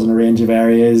shortfalls in a range of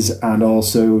areas, and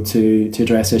also to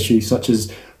address issues such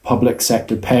as public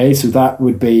sector pay. So that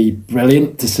would be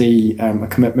brilliant to see a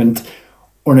commitment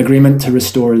or an agreement to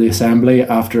restore the Assembly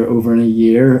after over a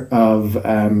year of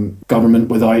government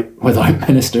without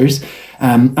ministers.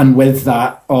 And with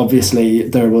that, obviously,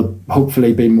 there will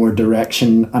hopefully be more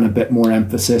direction and a bit more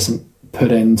emphasis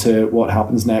put into what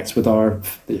happens next with our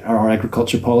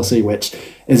agriculture policy, which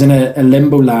is in a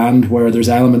limbo land where there's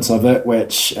elements of it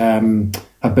which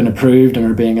have been approved and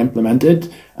are being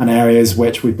implemented, and areas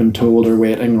which we've been told are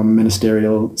waiting on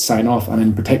ministerial sign-off, and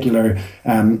in particular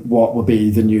what will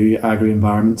be the new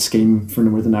agri-environment scheme for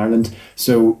Northern Ireland.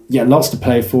 So lots to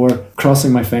play for.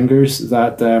 Crossing my fingers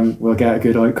that we'll get a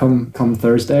good outcome come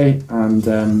Thursday, and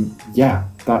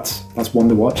that's one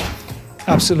to watch.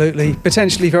 Absolutely.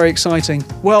 Potentially very exciting.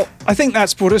 Well, I think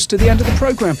that's brought us to the end of the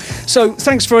programme. So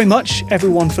thanks very much,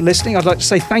 everyone, for listening. I'd like to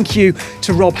say thank you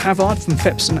to Rob Havard from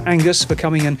Phepson Angus for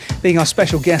coming and being our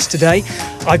special guest today.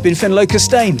 I've been Finlo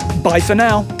Costain. Bye for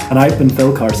now. And I've been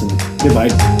Phil Carson.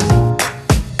 Goodbye.